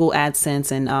Google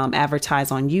AdSense and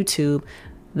advertise on YouTube,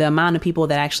 the amount of people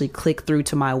that actually click through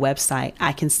to my website,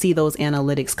 I can see those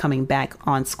analytics coming back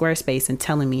on Squarespace and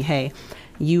telling me, hey,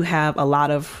 you have a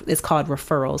lot of, it's called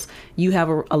referrals. You have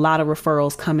a lot of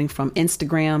referrals coming from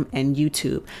Instagram and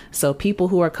YouTube. So people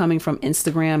who are coming from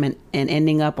Instagram and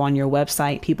ending up on your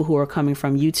website, people who are coming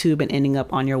from YouTube and ending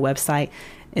up on your website,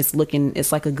 it's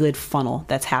like a good funnel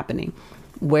that's happening.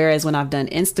 Whereas when I've done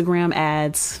Instagram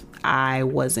ads, I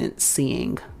wasn't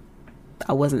seeing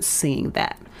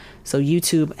that. So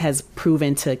YouTube has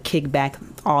proven to kick back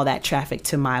all that traffic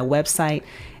to my website.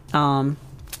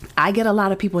 I get a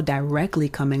lot of people directly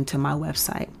coming to my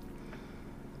website.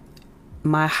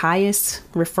 My highest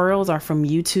referrals are from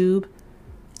YouTube,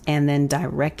 and then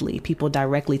people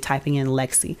directly typing in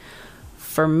Lexi.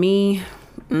 For me,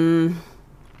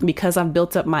 because I've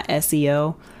built up my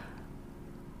SEO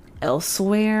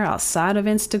elsewhere outside of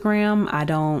Instagram,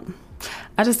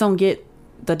 I just don't get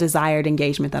the desired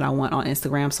engagement that I want on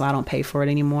Instagram, so I don't pay for it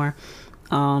anymore.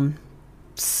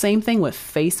 Same thing with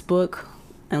Facebook,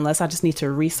 unless I just need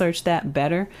to research that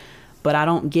better. But I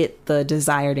don't get the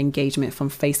desired engagement from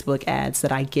Facebook ads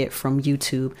that I get from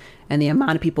YouTube. And the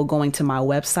amount of people going to my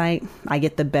website, I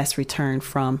get the best return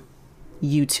from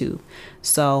YouTube.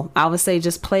 So I would say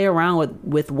just play around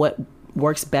with what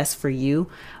works best for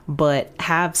you, but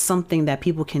have something that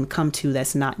people can come to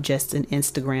that's not just an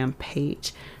Instagram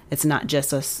page. It's not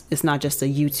just a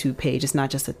YouTube page. It's not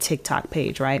just a TikTok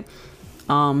page, right?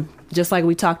 Just like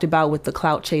we talked about with the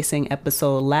clout chasing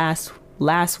episode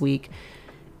last week,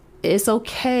 it's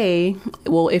okay.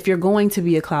 Well, if you're going to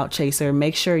be a clout chaser,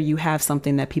 make sure you have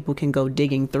something that people can go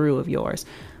digging through of yours.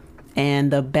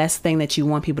 And the best thing that you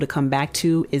want people to come back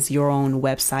to is your own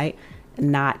website,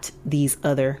 not these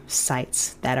other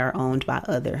sites that are owned by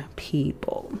other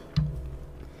people.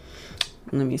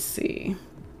 Let me see.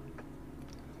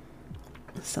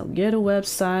 So get a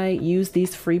website, use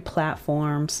these free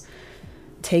platforms,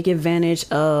 take advantage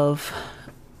of,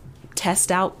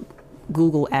 test out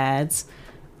Google ads.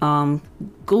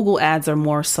 Google ads are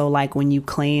more so like when you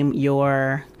claim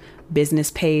your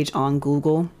business page on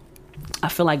Google. I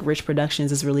feel like Rich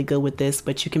Productions is really good with this,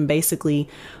 but you can basically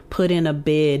put in a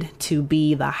bid to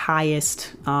be the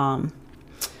highest,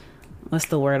 what's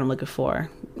the word I'm looking for?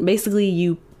 Basically,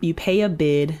 you pay a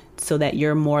bid so that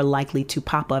you're more likely to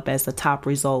pop up as the top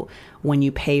result when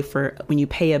you pay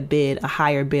a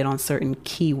higher bid on certain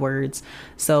keywords.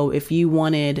 So if you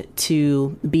wanted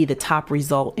to be the top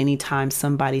result anytime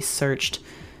somebody searched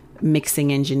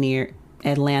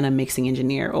Atlanta mixing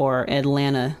engineer or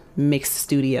Atlanta mix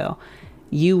studio,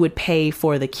 you would pay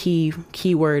for the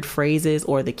keyword phrases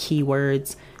or the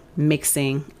keywords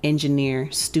mixing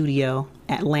engineer studio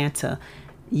Atlanta.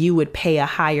 You would pay a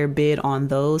higher bid on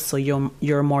those, so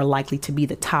you're more likely to be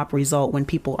the top result when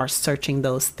people are searching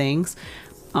those things.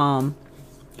 I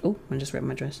just ripped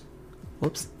my dress.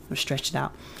 Whoops, I stretched it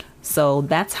out. So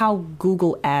that's how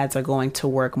Google ads are going to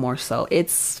work more so.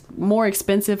 It's more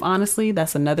expensive, honestly.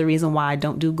 That's another reason why I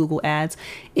don't do Google ads.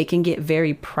 It can get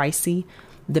very pricey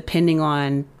depending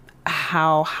on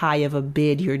how high of a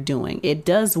bid you're doing. It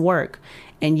does work,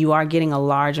 and you are getting a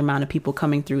large amount of people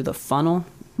coming through the funnel,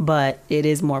 but it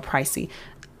is more pricey.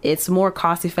 It's more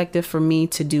cost effective for me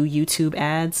to do YouTube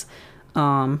ads.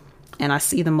 And I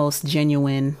see the most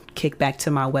genuine kickback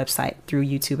to my website through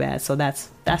YouTube ads. So that's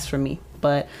for me.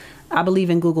 But I believe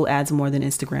in Google ads more than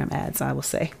Instagram ads, I will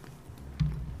say.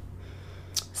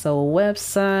 So a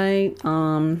website,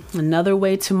 another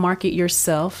way to market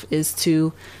yourself is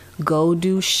to go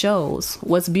do shows.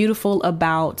 What's beautiful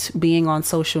about being on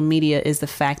social media is the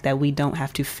fact that we don't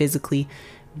have to physically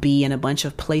be in a bunch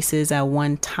of places at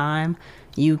one time.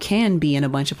 You can be in a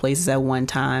bunch of places at one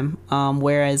time.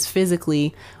 Whereas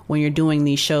physically, when you're doing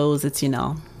these shows, it's,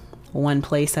 one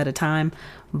place at a time.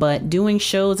 But doing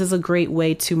shows is a great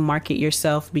way to market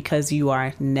yourself because you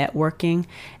are networking.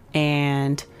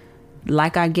 And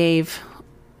like I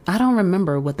don't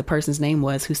remember what the person's name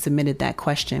was who submitted that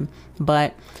question,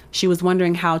 but she was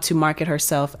wondering how to market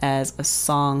herself as a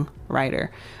songwriter.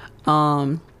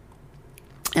 And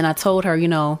I told her,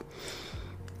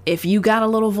 if you got a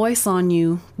little voice on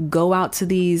you, go out to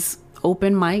these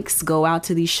open mics, go out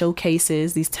to these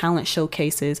showcases, these talent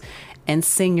showcases, and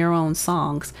sing your own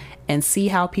songs and see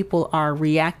how people are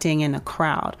reacting in a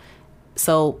crowd.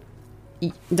 So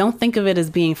don't think of it as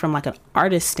being from like an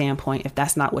artist standpoint if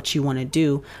that's not what you want to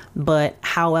do, but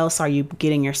how else are you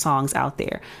getting your songs out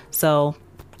there? So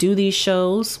do these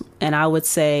shows, and I would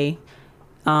say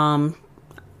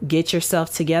get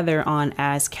yourself together on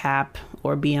ASCAP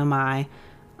or BMI.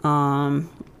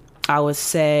 I would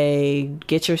say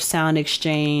get your Sound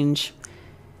Exchange,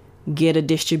 get a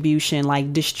distribution,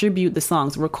 like distribute the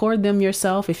songs, record them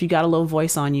yourself if you got a little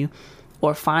voice on you,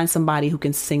 or find somebody who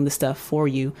can sing the stuff for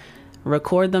you.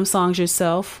 Record them songs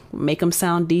yourself, make them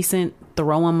sound decent,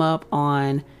 throw them up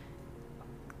on,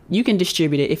 you can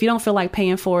distribute it. If you don't feel like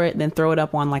paying for it, then throw it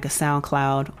up on like a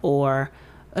SoundCloud or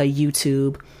a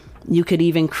YouTube. You could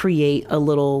even create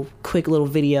a quick little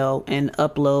video and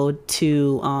upload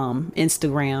to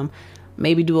Instagram.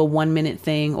 Maybe do a 1 minute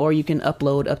thing, or you can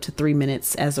upload up to 3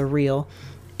 minutes as a reel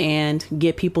and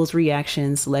get people's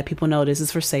reactions. Let people know this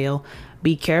is for sale.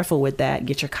 Be careful with that.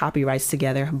 Get your copyrights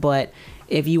together. But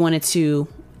if you wanted to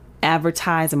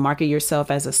advertise and market yourself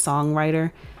as a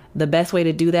songwriter, the best way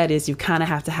to do that is you kind of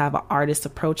have to have an artist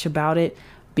approach about it,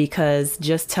 because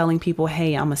just telling people,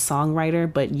 hey, I'm a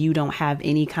songwriter, but you don't have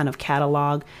any kind of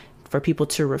catalog for people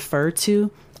to refer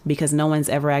to because no one's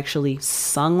ever actually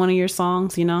sung one of your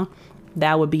songs,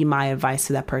 that would be my advice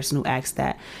to that person who asked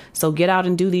that. So get out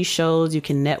and do these shows. You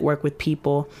can network with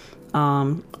people.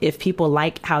 If people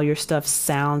like how your stuff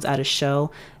sounds at a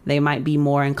show, they might be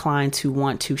more inclined to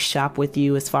want to shop with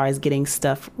you as far as getting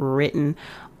stuff written,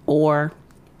 or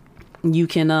you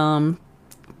can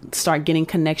start getting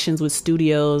connections with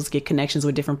studios, get connections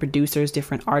with different producers,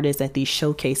 different artists at these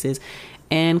showcases,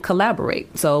 and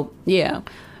collaborate. So yeah,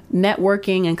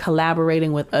 networking and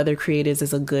collaborating with other creatives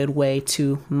is a good way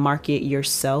to market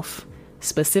yourself,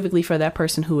 specifically for that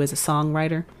person who is a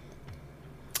songwriter.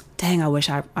 Dang, I wish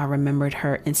I remembered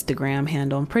her Instagram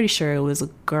handle. I'm pretty sure it was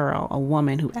a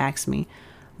woman who asked me.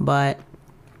 But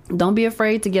don't be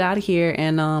afraid to get out of here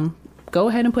and go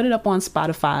ahead and put it up on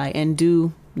Spotify and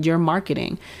do your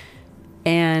marketing.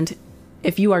 And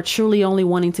if you are truly only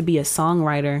wanting to be a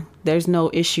songwriter, there's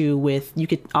no issue with, you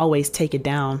could always take it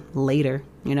down later.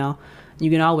 You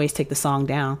can always take the song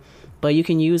down, but you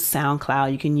can use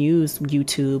SoundCloud, you can use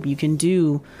YouTube, you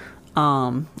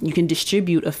can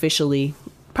distribute officially.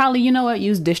 Probably,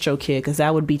 use DistroKid, because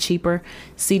that would be cheaper.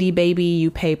 CD Baby, you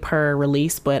pay per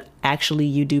release, but actually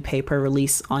you do pay per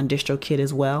release on DistroKid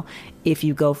as well. If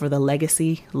you go for the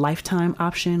legacy lifetime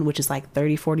option, which is like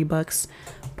 $30-$40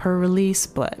 per release,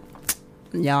 but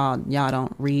y'all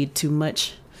don't read too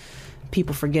much.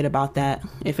 People forget about that.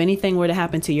 If anything were to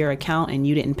happen to your account and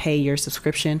you didn't pay your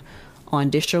subscription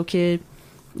on DistroKid,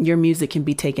 your music can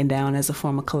be taken down as a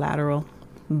form of collateral.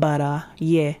 But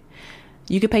yeah.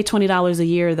 You could pay $20 a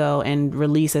year, though, and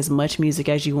release as much music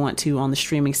as you want to on the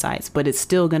streaming sites, but it's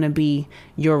still going to be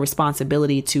your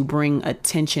responsibility to bring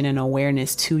attention and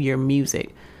awareness to your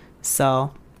music.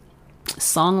 So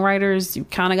songwriters, you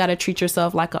kind of got to treat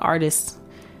yourself like an artist.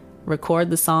 Record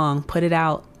the song, put it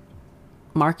out,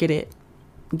 market it,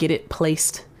 get it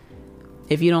placed.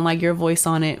 If you don't like your voice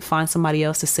on it, find somebody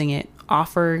else to sing it.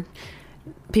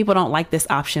 People don't like this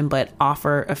option, but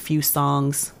offer a few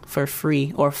songs for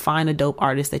free, or find a dope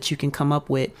artist that you can come up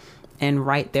with and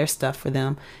write their stuff for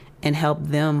them and help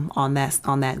them on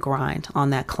that grind, on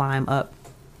that climb up.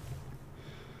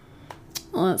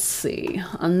 Let's see.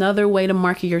 Another way to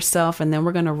market yourself, and then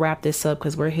we're going to wrap this up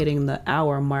because we're hitting the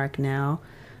hour mark now.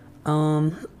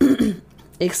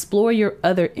 Explore your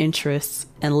other interests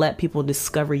and let people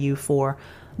discover you for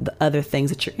the other things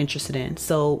that you're interested in.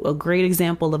 So a great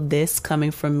example of this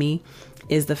coming from me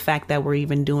is the fact that we're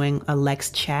even doing a Lex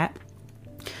Chat.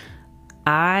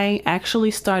 I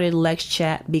actually started Lex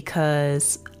Chat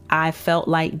because I felt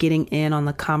like getting in on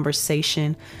the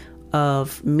conversation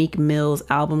of Meek Mill's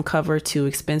album cover to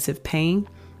Expensive Pain,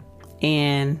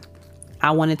 and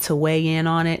I wanted to weigh in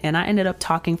on it, and I ended up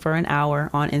talking for an hour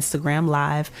on Instagram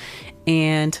Live.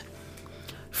 And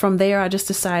from there, I just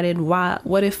decided,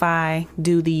 what if I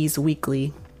do these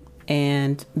weekly?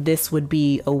 And this would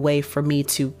be a way for me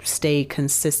to stay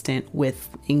consistent with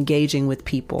engaging with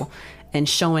people and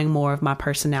showing more of my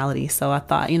personality. So I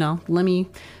thought, let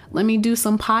me do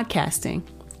some podcasting.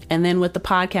 And then with the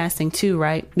podcasting too,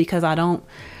 right? Because I don't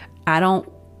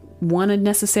want to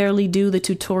necessarily do the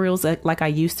tutorials like I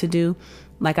used to do.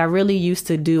 Like I really used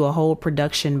to do a whole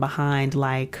production behind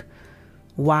like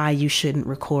why you shouldn't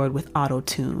record with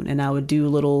auto-tune, and I would do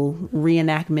little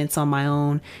reenactments on my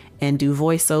own and do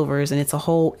voiceovers, and it's a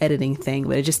whole editing thing,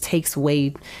 but it just takes a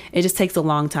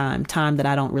long time that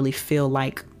I don't really feel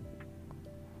like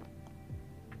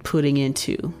putting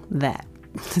into that.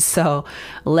 So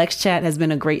Lex Chat has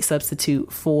been a great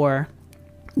substitute for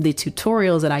the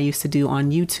tutorials that I used to do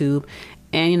on YouTube.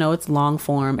 And, it's long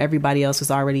form. Everybody else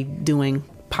was already doing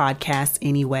podcasts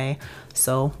anyway.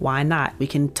 So why not? We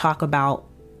can talk about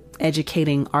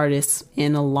educating artists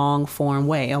in a long form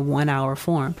way, a 1 hour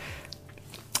form.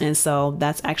 And so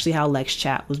that's actually how Lex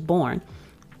Chat was born.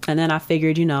 And then I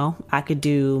figured, I could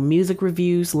do music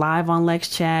reviews live on Lex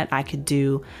Chat. I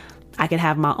could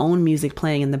have my own music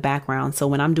playing in the background. So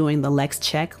when I'm doing the Lex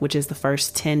Check, which is the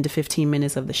first 10 to 15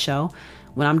 minutes of the show,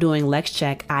 when I'm doing Lex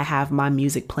Check, I have my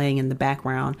music playing in the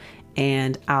background,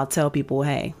 and I'll tell people,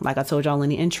 hey, like I told y'all in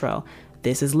the intro,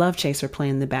 this is Love Chaser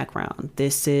playing in the background.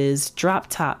 This is Drop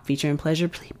Top featuring Pleasure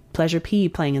P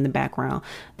playing in the background.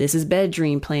 This is Bed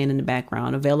Dream playing in the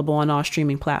background, available on all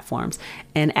streaming platforms.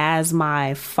 And as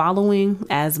my following,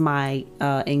 as my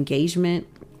engagement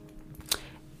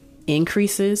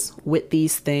increases with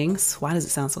these things, why does it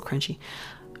sound so crunchy?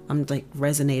 I'm like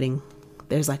resonating.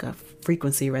 There's like a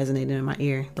frequency resonating in my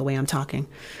ear the way I'm talking.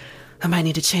 I might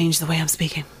need to change the way I'm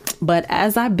speaking. But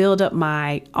as I build up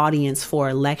my audience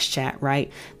for Lex Chat,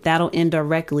 right, that'll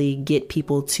indirectly get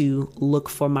people to look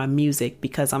for my music,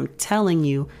 because I'm telling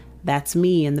you, that's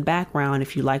me in the background.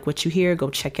 If you like what you hear,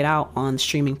 go check it out on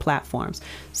streaming platforms.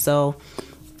 So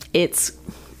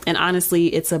and honestly,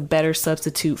 it's a better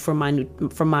substitute for my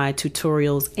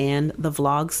tutorials and the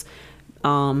vlogs.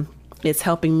 It's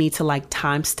helping me to like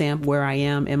timestamp where I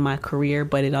am in my career,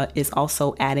 but it is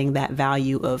also adding that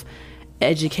value of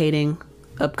educating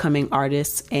upcoming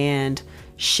artists and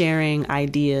sharing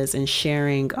ideas and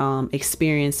sharing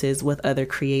experiences with other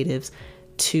creatives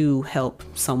to help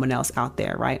someone else out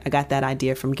there, right? I got that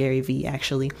idea from Gary Vee,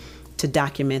 actually, to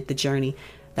document the journey.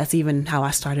 That's even how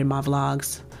I started my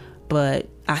vlogs, but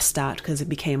I stopped because it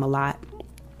became a lot,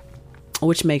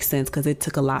 which makes sense because it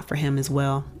took a lot for him as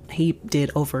well. He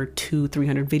did over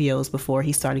 200-300 videos before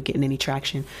he started getting any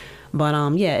traction.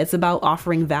 But yeah, it's about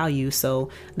offering value. So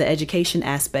the education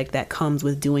aspect that comes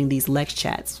with doing these Lex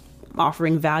Chats,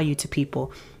 offering value to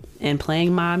people and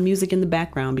playing my music in the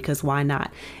background, because why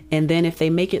not? And then if they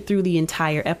make it through the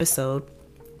entire episode,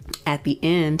 at the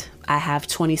end, I have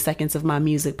 20 seconds of my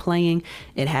music playing.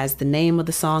 It has the name of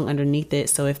the song underneath it.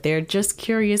 So if they're just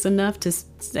curious enough to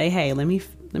say, hey, let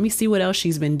me see what else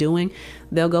she's been doing,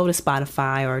 they'll go to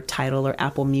Spotify or Tidal or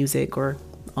Apple Music or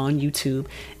on YouTube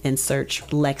and search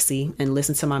Lexi and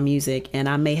listen to my music. And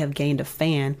I may have gained a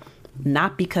fan,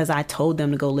 not because I told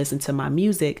them to go listen to my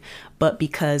music, but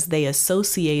because they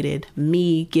associated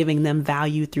me giving them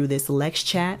value through this Lex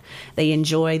Chat. They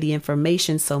enjoy the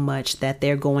information so much that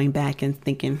they're going back and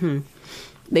thinking,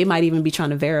 they might even be trying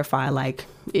to verify, like,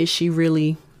 is she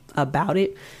really about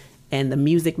it? And the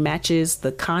music matches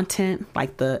the content,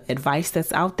 like the advice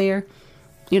that's out there.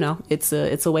 It's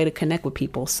a way to connect with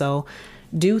people. So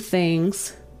do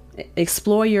things,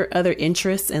 explore your other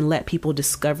interests, and let people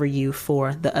discover you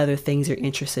for the other things you're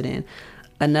interested in.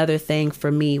 Another thing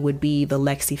for me would be the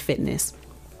Lexi Fitness.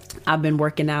 I've been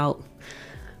working out.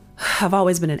 I've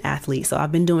always been an athlete. So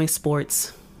I've been doing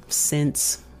sports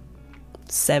since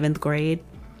 7th grade.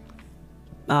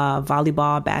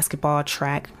 Volleyball, basketball,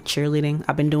 track, cheerleading.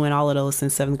 I've been doing all of those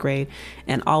since 7th grade,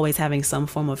 and always having some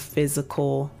form of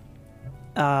physical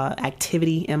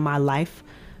activity in my life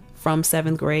from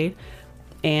 7th grade.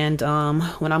 And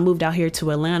when I moved out here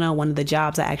to Atlanta, one of the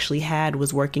jobs I actually had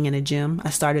was working in a gym. I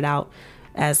started out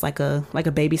as like a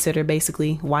babysitter,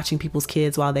 basically watching people's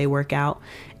kids while they work out.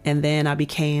 And then I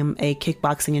became a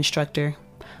kickboxing instructor.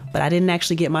 But I didn't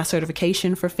actually get my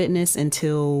certification for fitness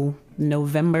until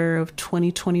November of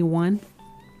 2021.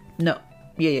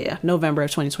 November of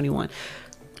 2021.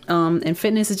 And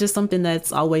fitness is just something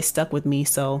that's always stuck with me.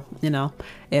 So,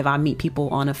 if I meet people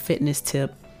on a fitness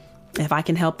tip, if I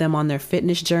can help them on their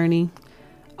fitness journey,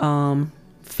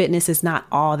 fitness is not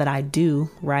all that I do,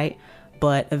 right?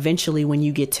 But eventually when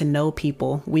you get to know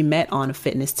people, we met on a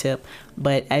fitness tip,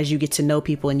 but as you get to know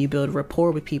people and you build rapport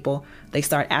with people, they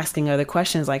start asking other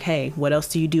questions like, hey, what else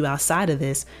do you do outside of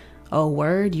this? Oh,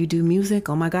 word, you do music?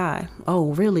 Oh my God.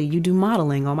 Oh, really? You do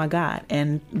modeling? Oh my God.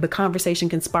 And the conversation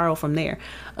can spiral from there.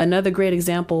 Another great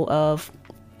example of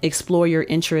explore your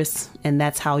interests, and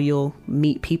that's how you'll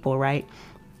meet people, right?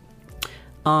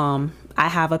 I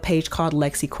have a page called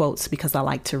Lexi Quotes because I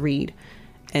like to read.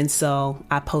 And so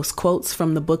I post quotes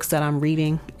from the books that I'm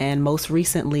reading. And most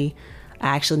recently, I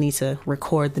actually need to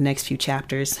record the next few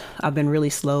chapters. I've been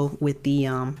really slow with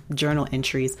the journal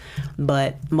entries.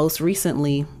 But most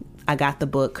recently, I got the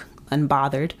book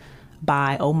Unbothered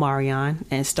by Omarion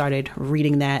and started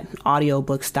reading that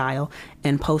audiobook style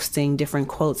and posting different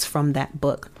quotes from that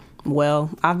book. Well,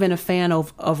 I've been a fan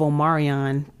of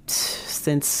Omarion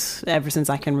ever since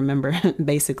I can remember,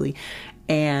 basically.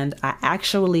 And I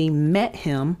actually met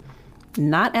him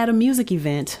not at a music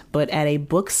event, but at a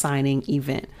book signing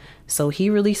event. So he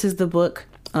releases the book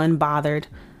Unbothered.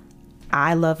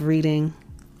 I love reading.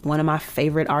 One of my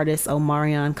favorite artists,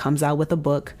 Omarion, comes out with a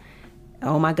book.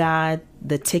 Oh my God,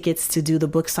 the tickets to do the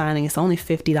book signing, it's only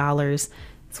 $50.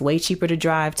 It's way cheaper to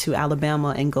drive to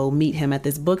Alabama and go meet him at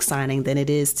this book signing than it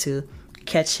is to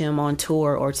catch him on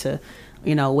tour or to,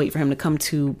 wait for him to come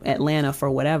to Atlanta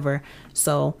for whatever.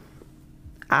 So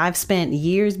I've spent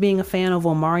years being a fan of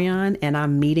Omarion, and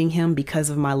I'm meeting him because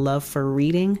of my love for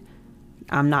reading.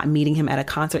 I'm not meeting him at a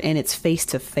concert, and it's face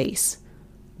to face.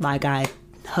 Like, I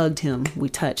hugged him, we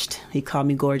touched, he called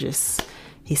me gorgeous.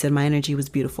 He said my energy was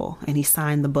beautiful, and he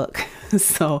signed the book.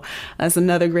 So that's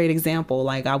another great example.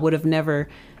 Like, I would have never,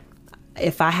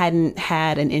 if I hadn't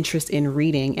had an interest in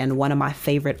reading and one of my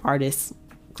favorite artists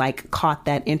like caught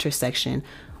that intersection,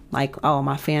 like, oh,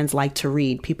 my fans like to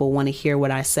read, people want to hear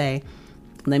what I say,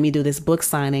 let me do this book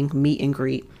signing, meet and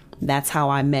greet. That's how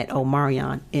I met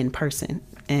Omarion in person.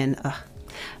 And,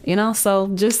 so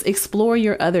just explore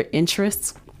your other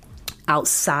interests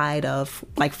outside of,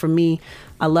 like, for me,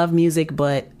 I love music,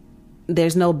 but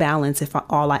there's no balance if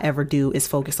all I ever do is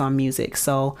focus on music.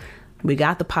 So we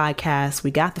got the podcast, we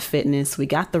got the fitness, we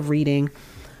got the reading,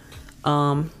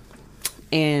 and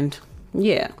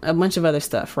yeah, a bunch of other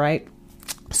stuff, right?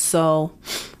 So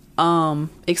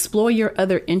explore your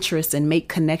other interests and make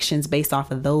connections based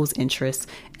off of those interests.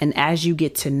 And as you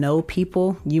get to know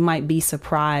people, you might be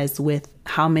surprised with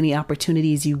how many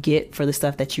opportunities you get for the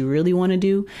stuff that you really want to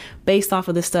do based off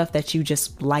of the stuff that you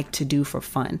just like to do for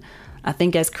fun. I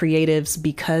think as creatives,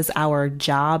 because our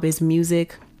job is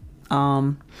music,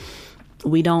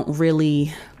 we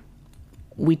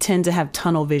tend to have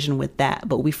tunnel vision with that,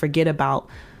 but we forget about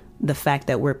the fact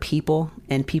that we're people,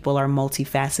 and people are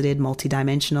multifaceted,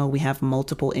 multidimensional. We have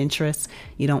multiple interests.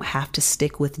 You don't have to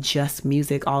stick with just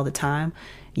music all the time.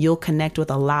 You'll connect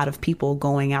with a lot of people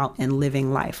going out and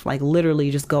living life. Like, literally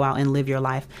just go out and live your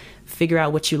life. Figure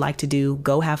out what you like to do.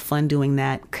 Go have fun doing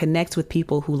that. Connect with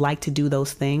people who like to do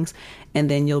those things.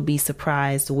 And then you'll be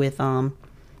surprised with,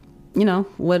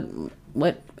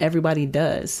 what everybody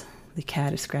does. The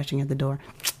cat is scratching at the door.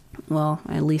 Well,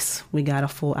 at least we got a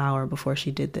full hour before she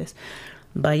did this.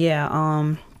 But yeah,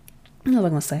 what was I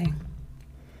gonna say?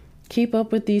 Keep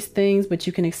up with these things, but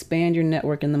you can expand your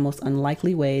network in the most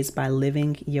unlikely ways by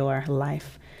living your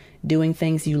life, doing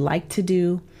things you like to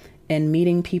do, and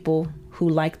meeting people who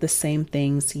like the same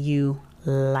things you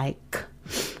like.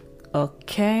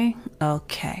 Okay.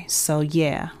 So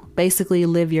yeah, basically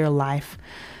live your life.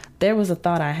 There was a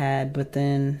thought I had, but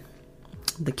then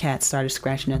the cat started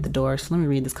scratching at the door. So let me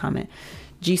read this comment.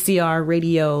 GCR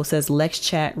Radio says Lex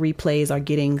Chat replays are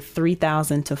getting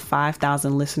 3,000 to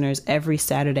 5,000 listeners every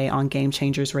Saturday on Game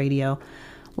Changers Radio.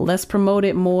 Let's promote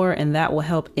it more, and that will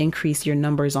help increase your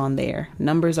numbers on there.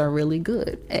 Numbers are really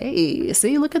good. Hey,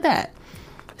 see, look at that.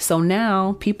 So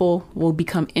now people will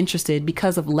become interested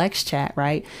because of Lex Chat,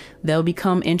 right? They'll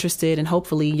become interested, and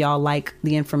hopefully y'all like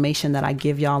the information that I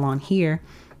give y'all on here.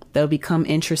 They'll become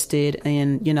interested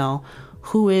in,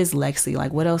 who is Lexi?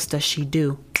 Like, what else does she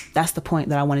do? That's the point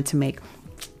that I wanted to make.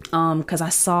 Because I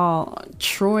saw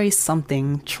Troy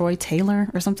Taylor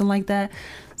or something like that.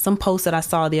 Some post that I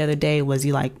saw the other day was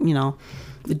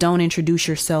don't introduce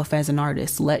yourself as an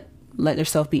artist. Let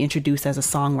yourself be introduced as a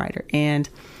songwriter. And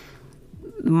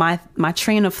my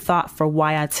train of thought for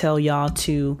why I tell y'all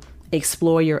to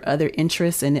explore your other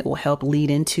interests and it will help lead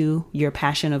into your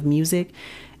passion of music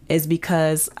is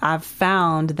because I've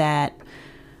found that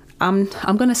I'm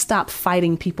going to stop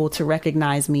fighting people to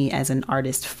recognize me as an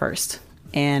artist first.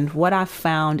 And what I've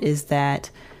found is that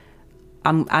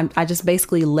I just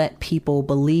basically let people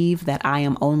believe that I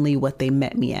am only what they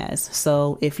met me as.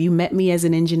 So if you met me as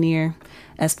an engineer,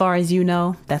 as far as you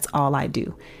know, that's all I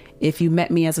do. If you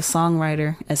met me as a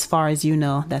songwriter, as far as you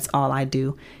know, that's all I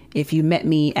do. If you met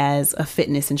me as a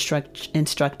fitness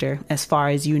instructor, as far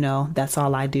as you know, that's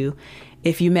all I do.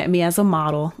 If you met me as a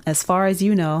model, as far as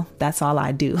you know, that's all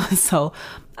I do. So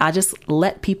I just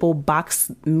let people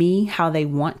box me how they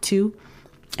want to,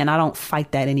 and I don't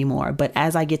fight that anymore. But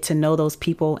as I get to know those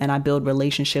people and I build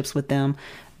relationships with them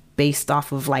based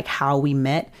off of like how we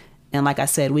met, and like I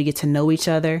said, we get to know each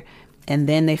other, and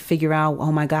then they figure out,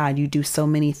 oh my God, you do so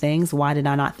many things. Why did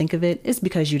I not think of it? It's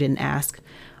because you didn't ask.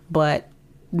 But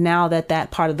now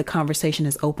that part of the conversation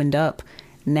is opened up,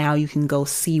 now you can go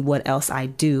see what else I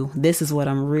do. This is what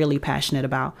I'm really passionate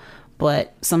about.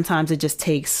 But sometimes it just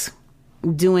takes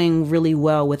doing really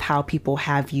well with how people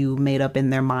have you made up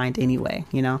in their mind anyway,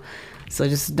 So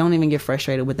just don't even get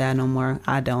frustrated with that no more.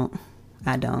 I don't.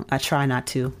 I don't. I try not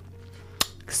to,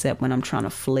 except when I'm trying to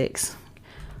flex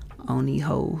on these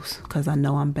hoes, because I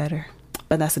know I'm better.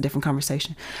 But that's a different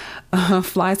conversation.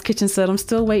 Fly's Kitchen said, I'm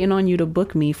still waiting on you to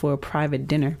book me for a private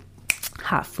dinner.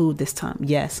 Hot food this time.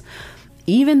 Yes.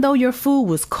 Even though your food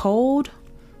was cold,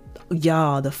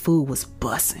 y'all, the food was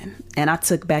bussin'. And I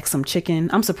took back some chicken.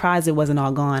 I'm surprised it wasn't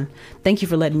all gone. Thank you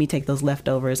for letting me take those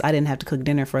leftovers. I didn't have to cook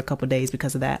dinner for a couple days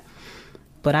because of that.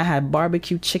 But I had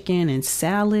barbecue chicken and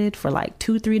salad for like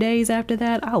 2-3 days after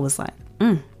that. I was like,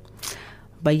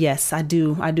 But yes, I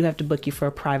do have to book you for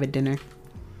a private dinner.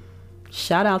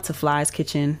 Shout out to Fly's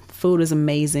Kitchen. Food is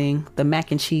amazing. The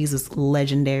mac and cheese is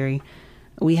legendary.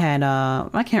 We had,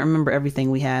 I can't remember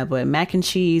everything we had, but mac and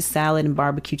cheese, salad, and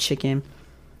barbecue chicken.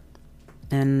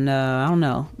 And I don't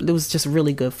know. It was just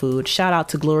really good food. Shout out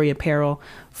to Glory Apparel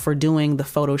for doing the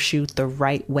photo shoot the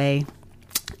right way.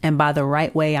 And by the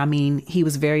right way, I mean, he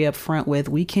was very upfront with,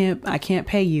 I can't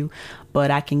pay you,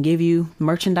 but I can give you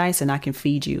merchandise and I can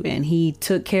feed you. And he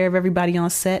took care of everybody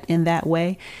on set in that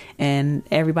way. And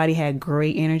everybody had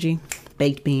great energy.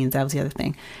 Baked beans, that was the other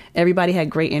thing. Everybody had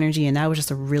great energy, and that was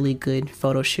just a really good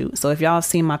photo shoot. So if y'all have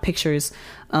seen my pictures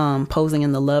posing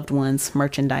in the Loved Ones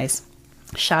merchandise,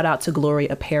 shout out to Glory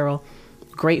Apparel.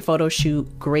 Great photo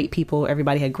shoot, great people.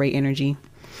 Everybody had great energy.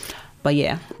 But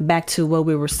yeah, back to what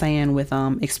we were saying with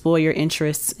explore your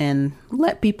interests and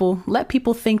let people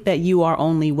think that you are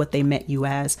only what they met you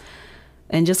as,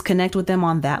 and just connect with them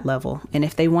on that level. And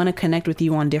if they want to connect with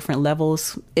you on different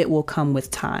levels, it will come with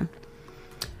time.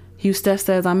 Hugh Steph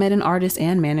says, I met an artist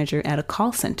and manager at a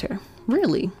call center.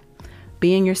 Really?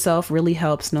 Being yourself really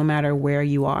helps no matter where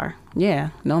you are.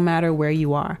 Yeah, no matter where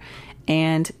you are.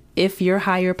 And if your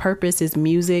higher purpose is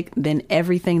music, then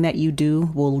everything that you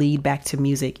do will lead back to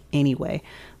music anyway.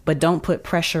 But don't put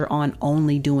pressure on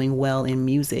only doing well in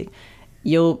music.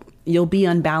 You'll be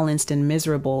unbalanced and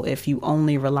miserable if you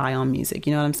only rely on music.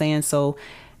 You know what I'm saying? So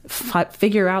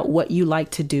figure out what you like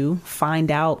to do.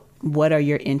 Find out what are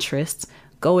your interests.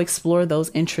 Go explore those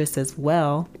interests as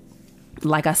well.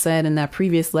 Like I said in that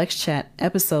previous Lex Chat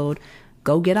episode,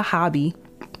 go get a hobby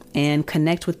and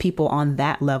connect with people on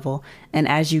that level. And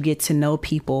as you get to know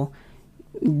people,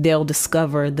 they'll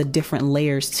discover the different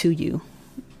layers to you.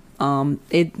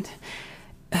 It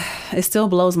still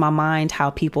blows my mind how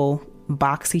people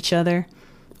box each other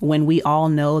when we all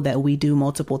know that we do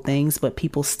multiple things, but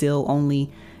people still only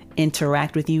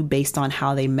interact with you based on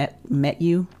how they met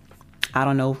you. I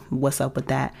don't know what's up with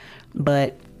that.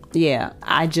 But yeah,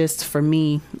 for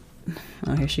me,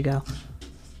 oh, here she go.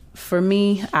 For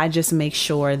me, I just make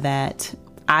sure that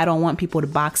I don't want people to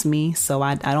box me. So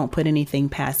I don't put anything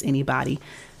past anybody.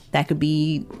 That could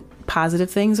be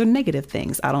positive things or negative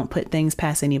things. I don't put things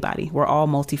past anybody. We're all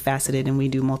multifaceted and we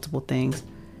do multiple things.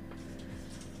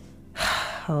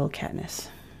 Oh, Katniss.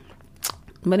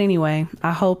 But anyway,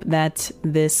 I hope that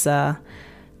this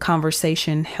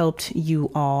conversation helped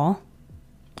you all.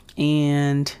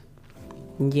 And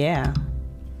yeah.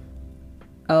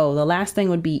 Oh, the last thing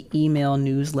would be email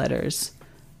newsletters,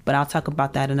 but I'll talk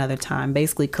about that another time.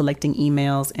 Basically collecting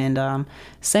emails and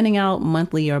sending out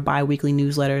monthly or bi-weekly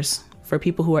newsletters for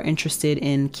people who are interested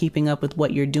in keeping up with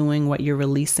what you're doing, what you're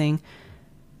releasing.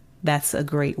 That's a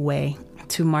great way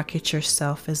to market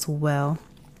yourself as well.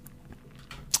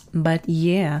 But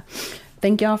yeah,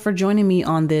 thank y'all for joining me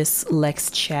on this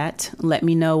Lex Chat. Let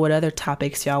me know what other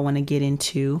topics y'all want to get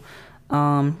into.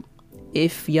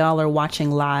 If y'all are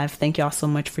watching live, thank y'all so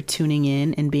much for tuning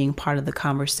in and being part of the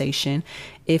conversation.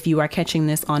 If you are catching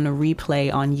this on a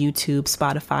replay on YouTube,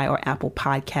 Spotify, or Apple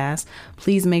Podcasts,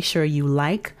 please make sure you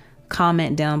like,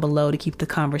 comment down below to keep the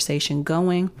conversation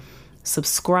going.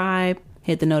 Subscribe.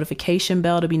 Hit the notification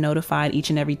bell to be notified each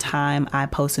and every time I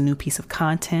post a new piece of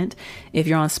content. If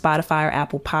you're on Spotify or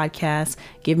Apple Podcasts,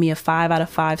 give me a 5 out of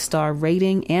 5 star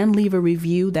rating and leave a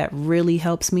review. That really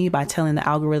helps me by telling the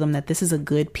algorithm that this is a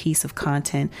good piece of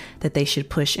content that they should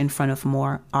push in front of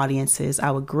more audiences.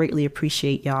 I would greatly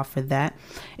appreciate y'all for that.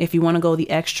 If you want to go the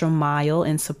extra mile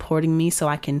in supporting me so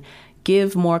I can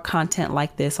give more content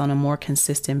like this on a more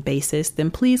consistent basis, then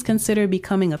please consider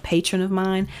becoming a patron of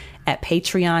mine at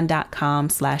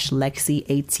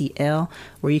patreon.com/LexiATL,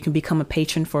 where you can become a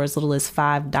patron for as little as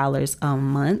 $5 a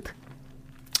month.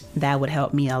 That would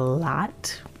help me a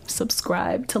lot.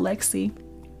 Subscribe to Lexi.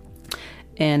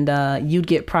 And you'd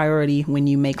get priority when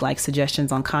you make like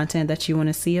suggestions on content that you want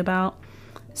to see about.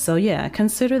 So yeah,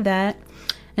 consider that.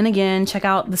 And again, check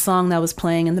out the song that was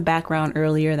playing in the background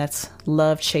earlier. That's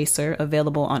Love Chaser,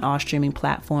 available on all streaming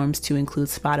platforms to include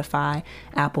Spotify,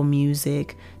 Apple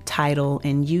Music, Tidal,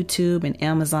 and YouTube, and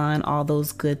Amazon, all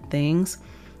those good things.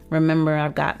 Remember,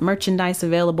 I've got merchandise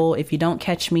available. If you don't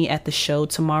catch me at the show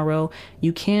tomorrow,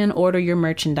 you can order your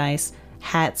merchandise,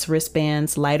 hats,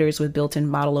 wristbands, lighters with built-in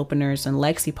bottle openers, and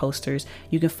Lexi posters.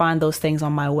 You can find those things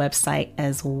on my website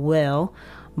as well.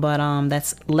 But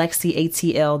that's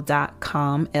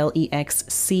lexiatl.com,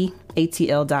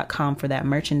 LEXCATL.com for that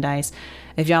merchandise.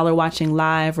 If y'all are watching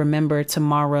live, remember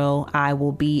tomorrow I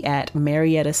will be at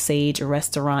Marietta Sage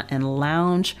Restaurant and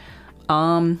Lounge.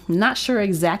 Not sure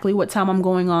exactly what time I'm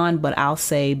going on, but I'll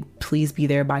say please be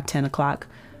there by 10 o'clock.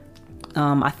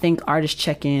 I think artist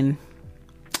check-in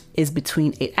is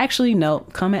between 8. Actually, no,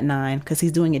 come at 9 because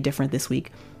he's doing it different this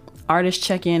week. Artist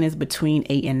check-in is between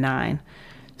 8 and 9.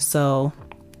 So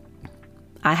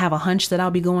I have a hunch that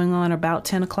I'll be going on about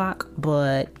 10 o'clock,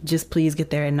 but just please get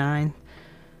there at 9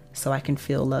 so I can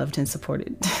feel loved and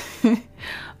supported.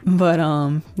 But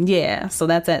yeah, so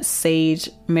that's at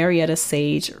Marietta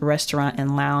Sage Restaurant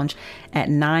and Lounge at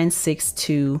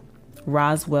 962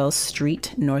 Roswell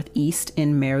Street Northeast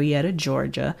in Marietta,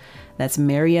 Georgia. That's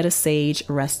Marietta Sage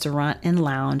Restaurant and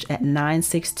Lounge at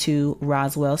 962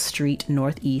 Roswell Street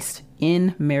Northeast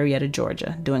in Marietta,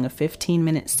 Georgia, doing a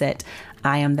 15-minute set.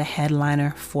 I am the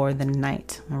headliner for the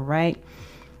night. All right.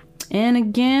 And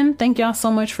again, thank y'all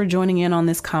so much for joining in on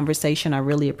this conversation. I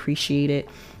really appreciate it.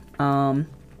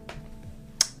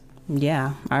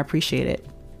 Yeah, I appreciate it.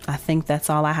 I think that's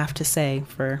all I have to say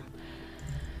for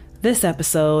this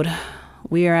episode.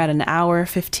 We are at an hour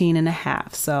 15 and a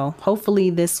half. So hopefully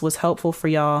this was helpful for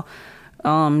y'all.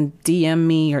 DM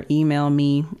me or email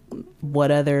me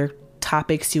what other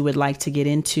topics you would like to get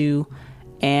into.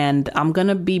 And I'm going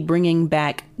to be bringing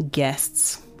back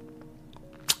guests.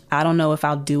 I don't know if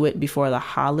I'll do it before the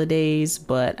holidays,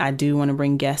 but I do want to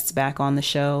bring guests back on the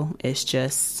show. It's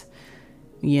just,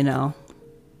 I'll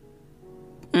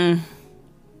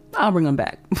bring them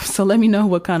back. So let me know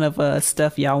what kind of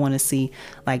stuff y'all want to see,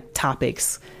 like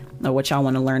topics or what y'all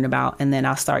want to learn about. And then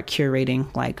I'll start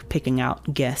curating, like picking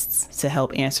out guests to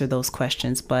help answer those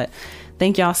questions. But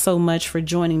thank y'all so much for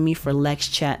joining me for Lex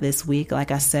Chat this week.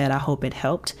 Like I said, I hope it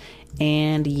helped.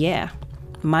 And yeah,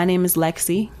 my name is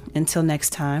Lexi. Until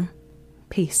next time,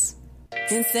 peace.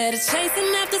 Instead of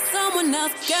chasing after someone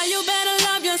else, girl, you better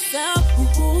love yourself.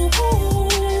 Ooh, ooh, ooh.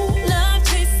 Love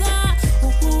chaser.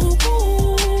 Ooh, ooh,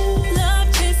 ooh.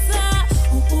 Love chaser.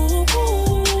 Ooh, ooh,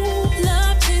 ooh.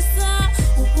 Love chaser.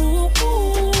 Ooh, ooh,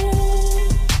 ooh.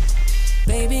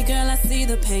 Baby girl, I see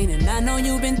the pain and I know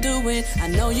you've been through it. I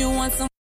know you want some